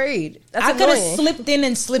had to trade. That's I could have slipped in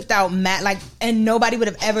and slipped out, and nobody would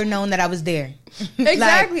have ever known that I was there.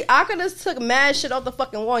 Exactly, like, I could have took mad shit off the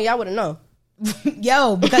fucking wall. Y'all would have known.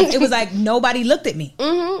 Yo, because it was like nobody looked at me.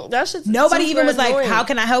 Mm-hmm. That shit's nobody even was annoying. Like, how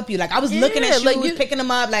can I help you? Like, I was looking at shoes, like picking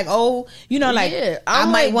them up, like, oh, you know, like, I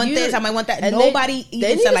might want this, I might want that. And nobody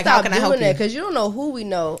even said, like, how can I help you? Because you don't know who we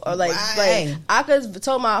know. Or, like, I could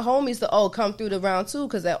told my homies to, come through the round 2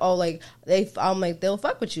 because I'm like, they'll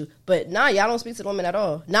fuck with you. But nah, y'all don't speak to the women at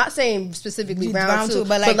all. Not saying specifically round 2,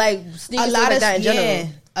 but sneakers a lot like that in general.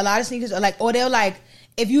 A lot of sneakers, or they'll, like,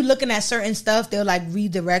 if you're looking at certain stuff, they'll like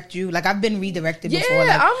redirect you. Like I've been redirected before.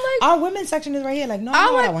 Like, I'm like, our women's section is right here. Like, no,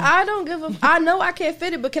 I don't give a. I know I can't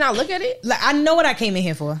fit it, but can I look at it? Like I know what I came in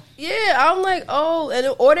here for. Yeah, I'm like,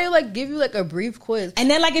 or they like give you like a brief quiz. And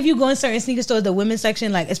then like if you go in certain sneaker stores, the women's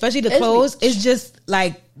section, like especially the clothes, it's just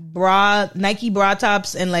like Nike bra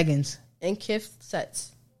tops and leggings and Kith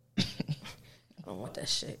sets. I don't want that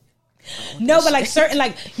shit. No, but like certain,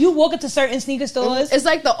 like you walk into certain sneaker stores, it's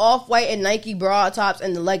like the Off-White and Nike bra tops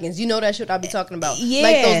and the leggings. You know that shit I be talking about. Yeah,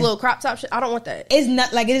 like those little crop top shit. I don't want that. It's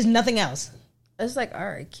not like it is nothing else. It's like all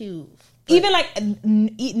right, cute. But even like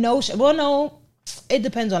no, it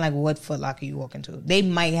depends on like what Foot Locker you walk into. They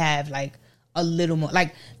might have like a little more,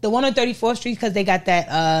 like the one on 34th Street because they got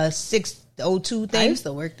that 602 thing. I used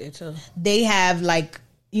to work there too. They have like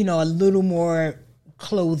a little more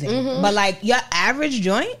clothing, but like your average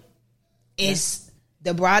joint. It's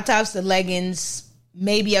the bra tops, the leggings,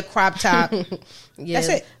 maybe a crop top. Yeah, that's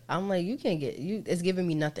it. I'm like, you can't get you. It's giving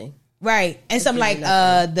me nothing. Right, and it's some like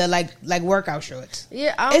the like workout shorts.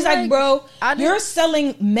 Yeah, it's like bro, you're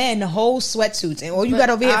selling men whole sweatsuits, and all you got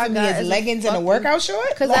over here for me is leggings and a workout short.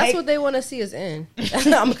 Because that's what they want to see us in.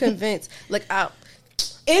 I'm convinced. Like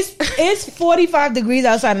It's 45 degrees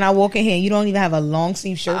outside and I walk in here and you don't even have a long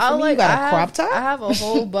sleeve shirt for me. You got a crop top? I have a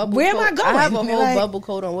whole bubble Where am I going? I have a whole bubble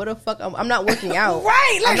coat on. What the fuck? I'm not working out.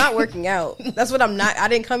 Right. Like, I'm not working out. That's what I'm not. I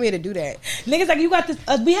didn't come here to do that. Niggas like, you got this.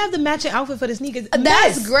 We have the matching outfit for the sneakers.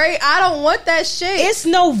 That's great. I don't want that shit. It's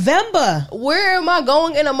November. Where am I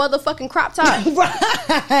going in a motherfucking crop top?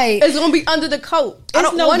 Right. It's going to be under the coat.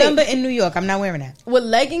 It's November in New York. I'm not wearing that. With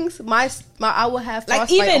leggings, I will have like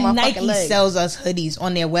even on my Nike sells us hoodies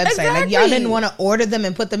on their website. Exactly. Like y'all didn't want to order them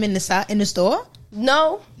and put them in the store?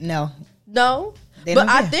 No. But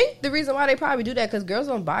I think the reason why they probably do that because girls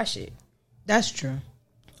don't buy shit. That's true.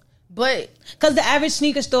 But because the average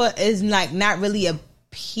sneaker store is like not really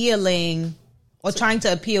appealing or trying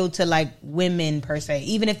to appeal to like women per se.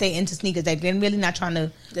 Even if they into sneakers, they're really not trying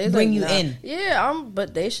to bring you in. Yeah,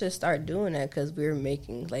 but they should start doing that because we're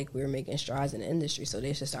making strides in the industry, so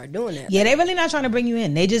they should start doing that. Yeah, they're really not trying to bring you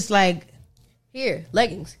in. They just like here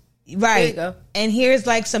leggings. Right. There you go. And here's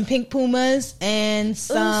like some pink Pumas and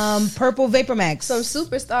some purple Vapor Max. Some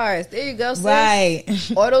superstars. There you go, sis. Right.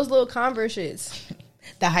 Or those little Converse shits.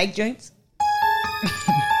 The hike joints.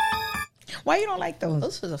 Why you don't like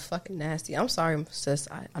those? Those are fucking nasty. I'm sorry, sis.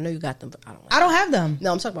 I know you got them, but I don't like them. I don't have them.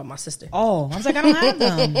 No, I'm talking about my sister. Oh, I was like, I don't have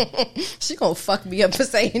them. She gonna fuck me up for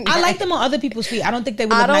saying that. I like them on other people's feet. I don't think they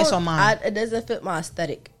would look nice on mine. It doesn't fit my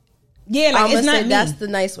aesthetic. Yeah, like it's not me. That's the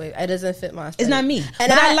nice way. It doesn't fit my aesthetic. It's not me. And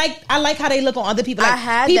but I like how they look on other people. Like I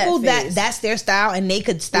had people that's their style and they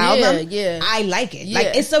could style them. Yeah. I like it. Yeah.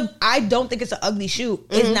 Like I don't think it's an ugly shoe.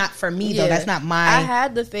 It's not for me though. That's not my. I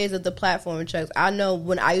had the phase of the platform chucks. I know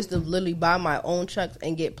when I used to literally buy my own chucks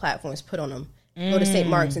and get platforms put on them. Go to St.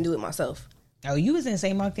 Mark's and do it myself. Oh, you was in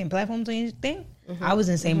St. Mark's getting platforms on your thing? I was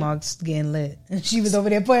in St. Mark's getting lit. She was over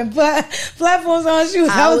there putting platforms on shoes.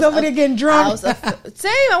 I was over there getting drunk. Same.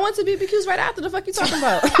 I went to BBQs right after. The fuck you talking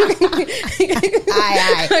about?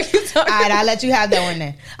 All right, I'll let you have that one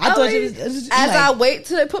then. I thought you was I wait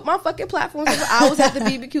to put my fucking platforms on, I was at the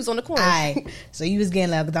BBQs on the corner. All right. So you was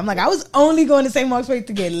getting lit. I'm like, I was only going to St. Mark's Place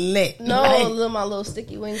to get lit. No, my little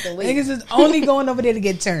sticky wings and wait. Niggas was only going over there to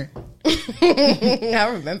get turned. I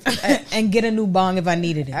remember that. And get a new bong if I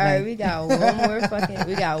needed it. All right, we got one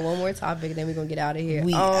more topic, then we're gonna get out of here.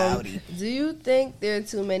 Do you think there are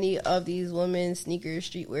too many of these women sneakers,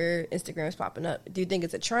 streetwear, Instagrams popping up? Do you think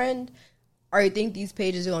it's a trend, or you think these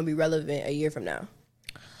pages are gonna be relevant a year from now?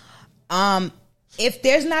 if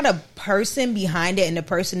there's not a person behind it and the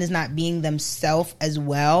person is not being themselves as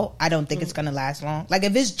well, I don't think it's gonna last long. Like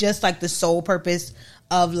if it's just like the sole purpose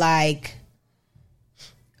of like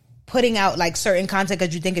putting out like certain content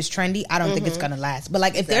because you think it's trendy, I don't think it's gonna last. But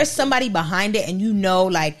like if there's somebody behind it and you know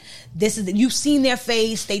like this is, you've seen their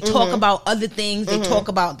face, they talk about other things, they talk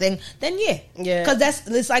about things, then yeah, because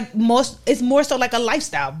it's like it's more so like a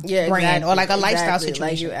lifestyle brand or like a lifestyle situation.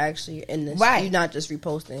 Like you're actually in this, right? You're not just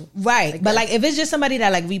reposting, right? Like but like if it's just somebody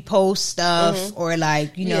that like reposts stuff or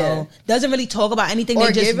like you know doesn't really talk about anything, or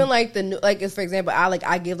they just giving like the like if, for example,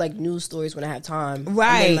 I give like news stories when I have time,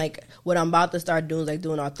 right? And then, like what I'm about to start doing is like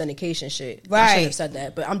doing authentication shit, right? I shouldn't have said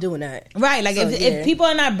that, but I'm doing that, right? Like so, if people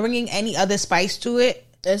are not bringing any other spice to it.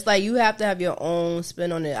 It's like you have to have your own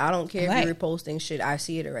spin on it. I don't care if you're reposting shit. I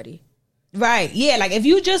see it already. Right. Yeah. Like if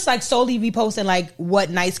you just like solely reposting like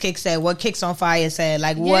what Nice Kick said, what Kicks on Fire said,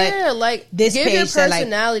 like what like this give page your said,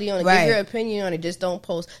 personality like, on it, give your opinion on it. Just don't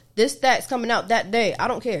post this that's coming out that day. I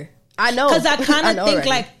don't care. I know because I kind of think already.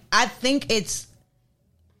 like I think it's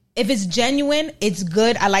if it's genuine, it's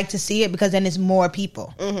good. I like to see it because then it's more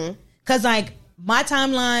people. Because like my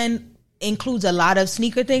timeline includes a lot of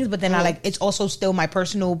sneaker things, but then I like it's also still my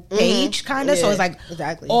personal page kind of, so it's like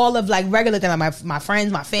all of like regular things, like my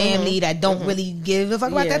friends, my family that don't really give a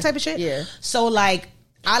fuck about that type of shit. So like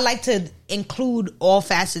I like to include all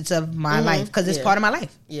facets of my life because it's part of my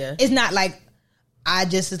life. It's not like I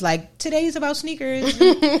just is like today's about sneakers.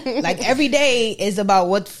 Like every day is about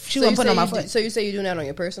what shoe I'm putting on my foot. So you say you're doing that on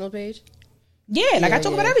your personal page? Yeah, like I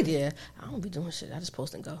talk about everything. Yeah, I don't be doing shit. I just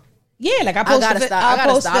post and go. Yeah, like I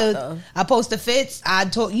post the fits. I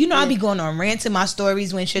be going on rants in my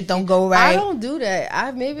stories when shit don't go right. I don't do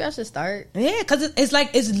that. Maybe I should start. Yeah, because it's like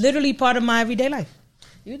it's literally part of my everyday life.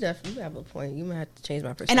 You definitely have a point. You might have to change my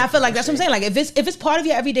perspective. And I feel like that's what I'm saying. Like if it's part of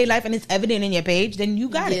your everyday life and it's evident in your page, then you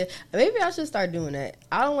got it. Maybe I should start doing that.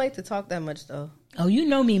 I don't like to talk that much though. Oh, you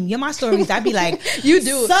know me. You're my stories. I'd be like, you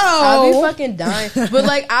do. So I'll be fucking dying. But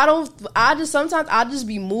like sometimes I just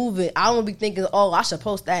be moving. I don't be thinking, oh, I should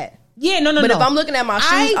post that. Yeah, no. But if I'm looking at my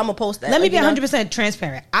shoes, I'm gonna post that. Let me be 100%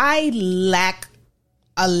 transparent. I lack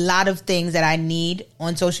a lot of things that I need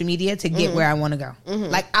on social media to get where I want to go.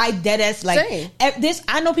 Like I deadass like this.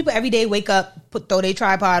 I know people every day wake up, throw their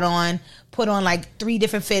tripod on, put on like 3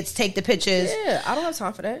 different fits, take the pictures. Yeah, I don't have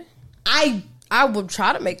time for that. I would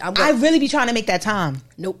try to make. I really be trying to make that time.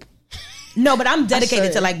 Nope. No, but I'm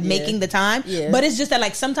dedicated to like making the time. Yeah. But it's just that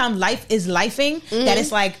like sometimes life is lifing. That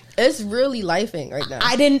it's like it's really lifing right now.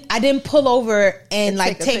 I didn't pull over and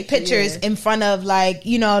like take pictures in front of like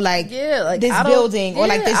like this building or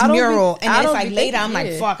like this mural. And then it's like later I'm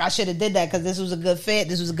like fuck, I should have did that because this was a good fit.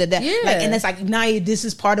 This was a good that. Yeah. Like, and it's like now this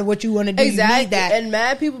is part of what you want to do. Exactly. You need that. And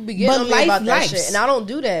mad people be getting on me about that shit, and I don't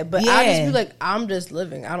do that. But I just be like, I'm just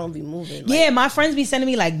living. I don't be moving. Like, my friends be sending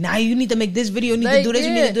me like, nah, you need to make this video. You need to do this.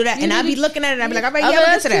 You need to do that. And I be looking at it and I be like, all right, yeah, I'll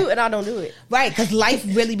get to that. And I don't do it. Right, because life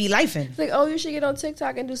really be lifing. It's like, oh, you should get on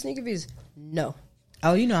TikTok and do sneaker views. No.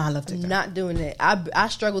 Oh, you know I love TikTok. I'm not doing that. I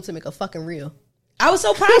struggle to make a fucking reel. I was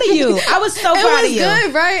so proud of you. I was so proud of you. It was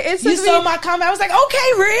good, right? You saw my comment. I was like,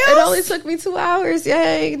 okay, real. It only took me 2 hours.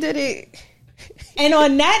 Yay, did it. And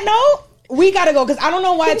on that note, we gotta go because I don't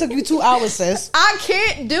know why it took you 2 hours, sis. I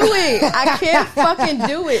can't do it. I can't fucking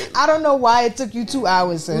do it. I don't know why it took you 2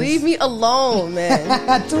 hours, sis. Leave me alone,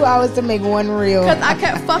 man. 2 hours to make one reel. Because I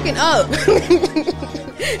kept fucking up.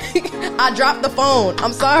 I dropped the phone.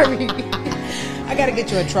 I'm sorry. I gotta get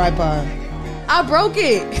you a tripod. I broke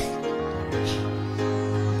it.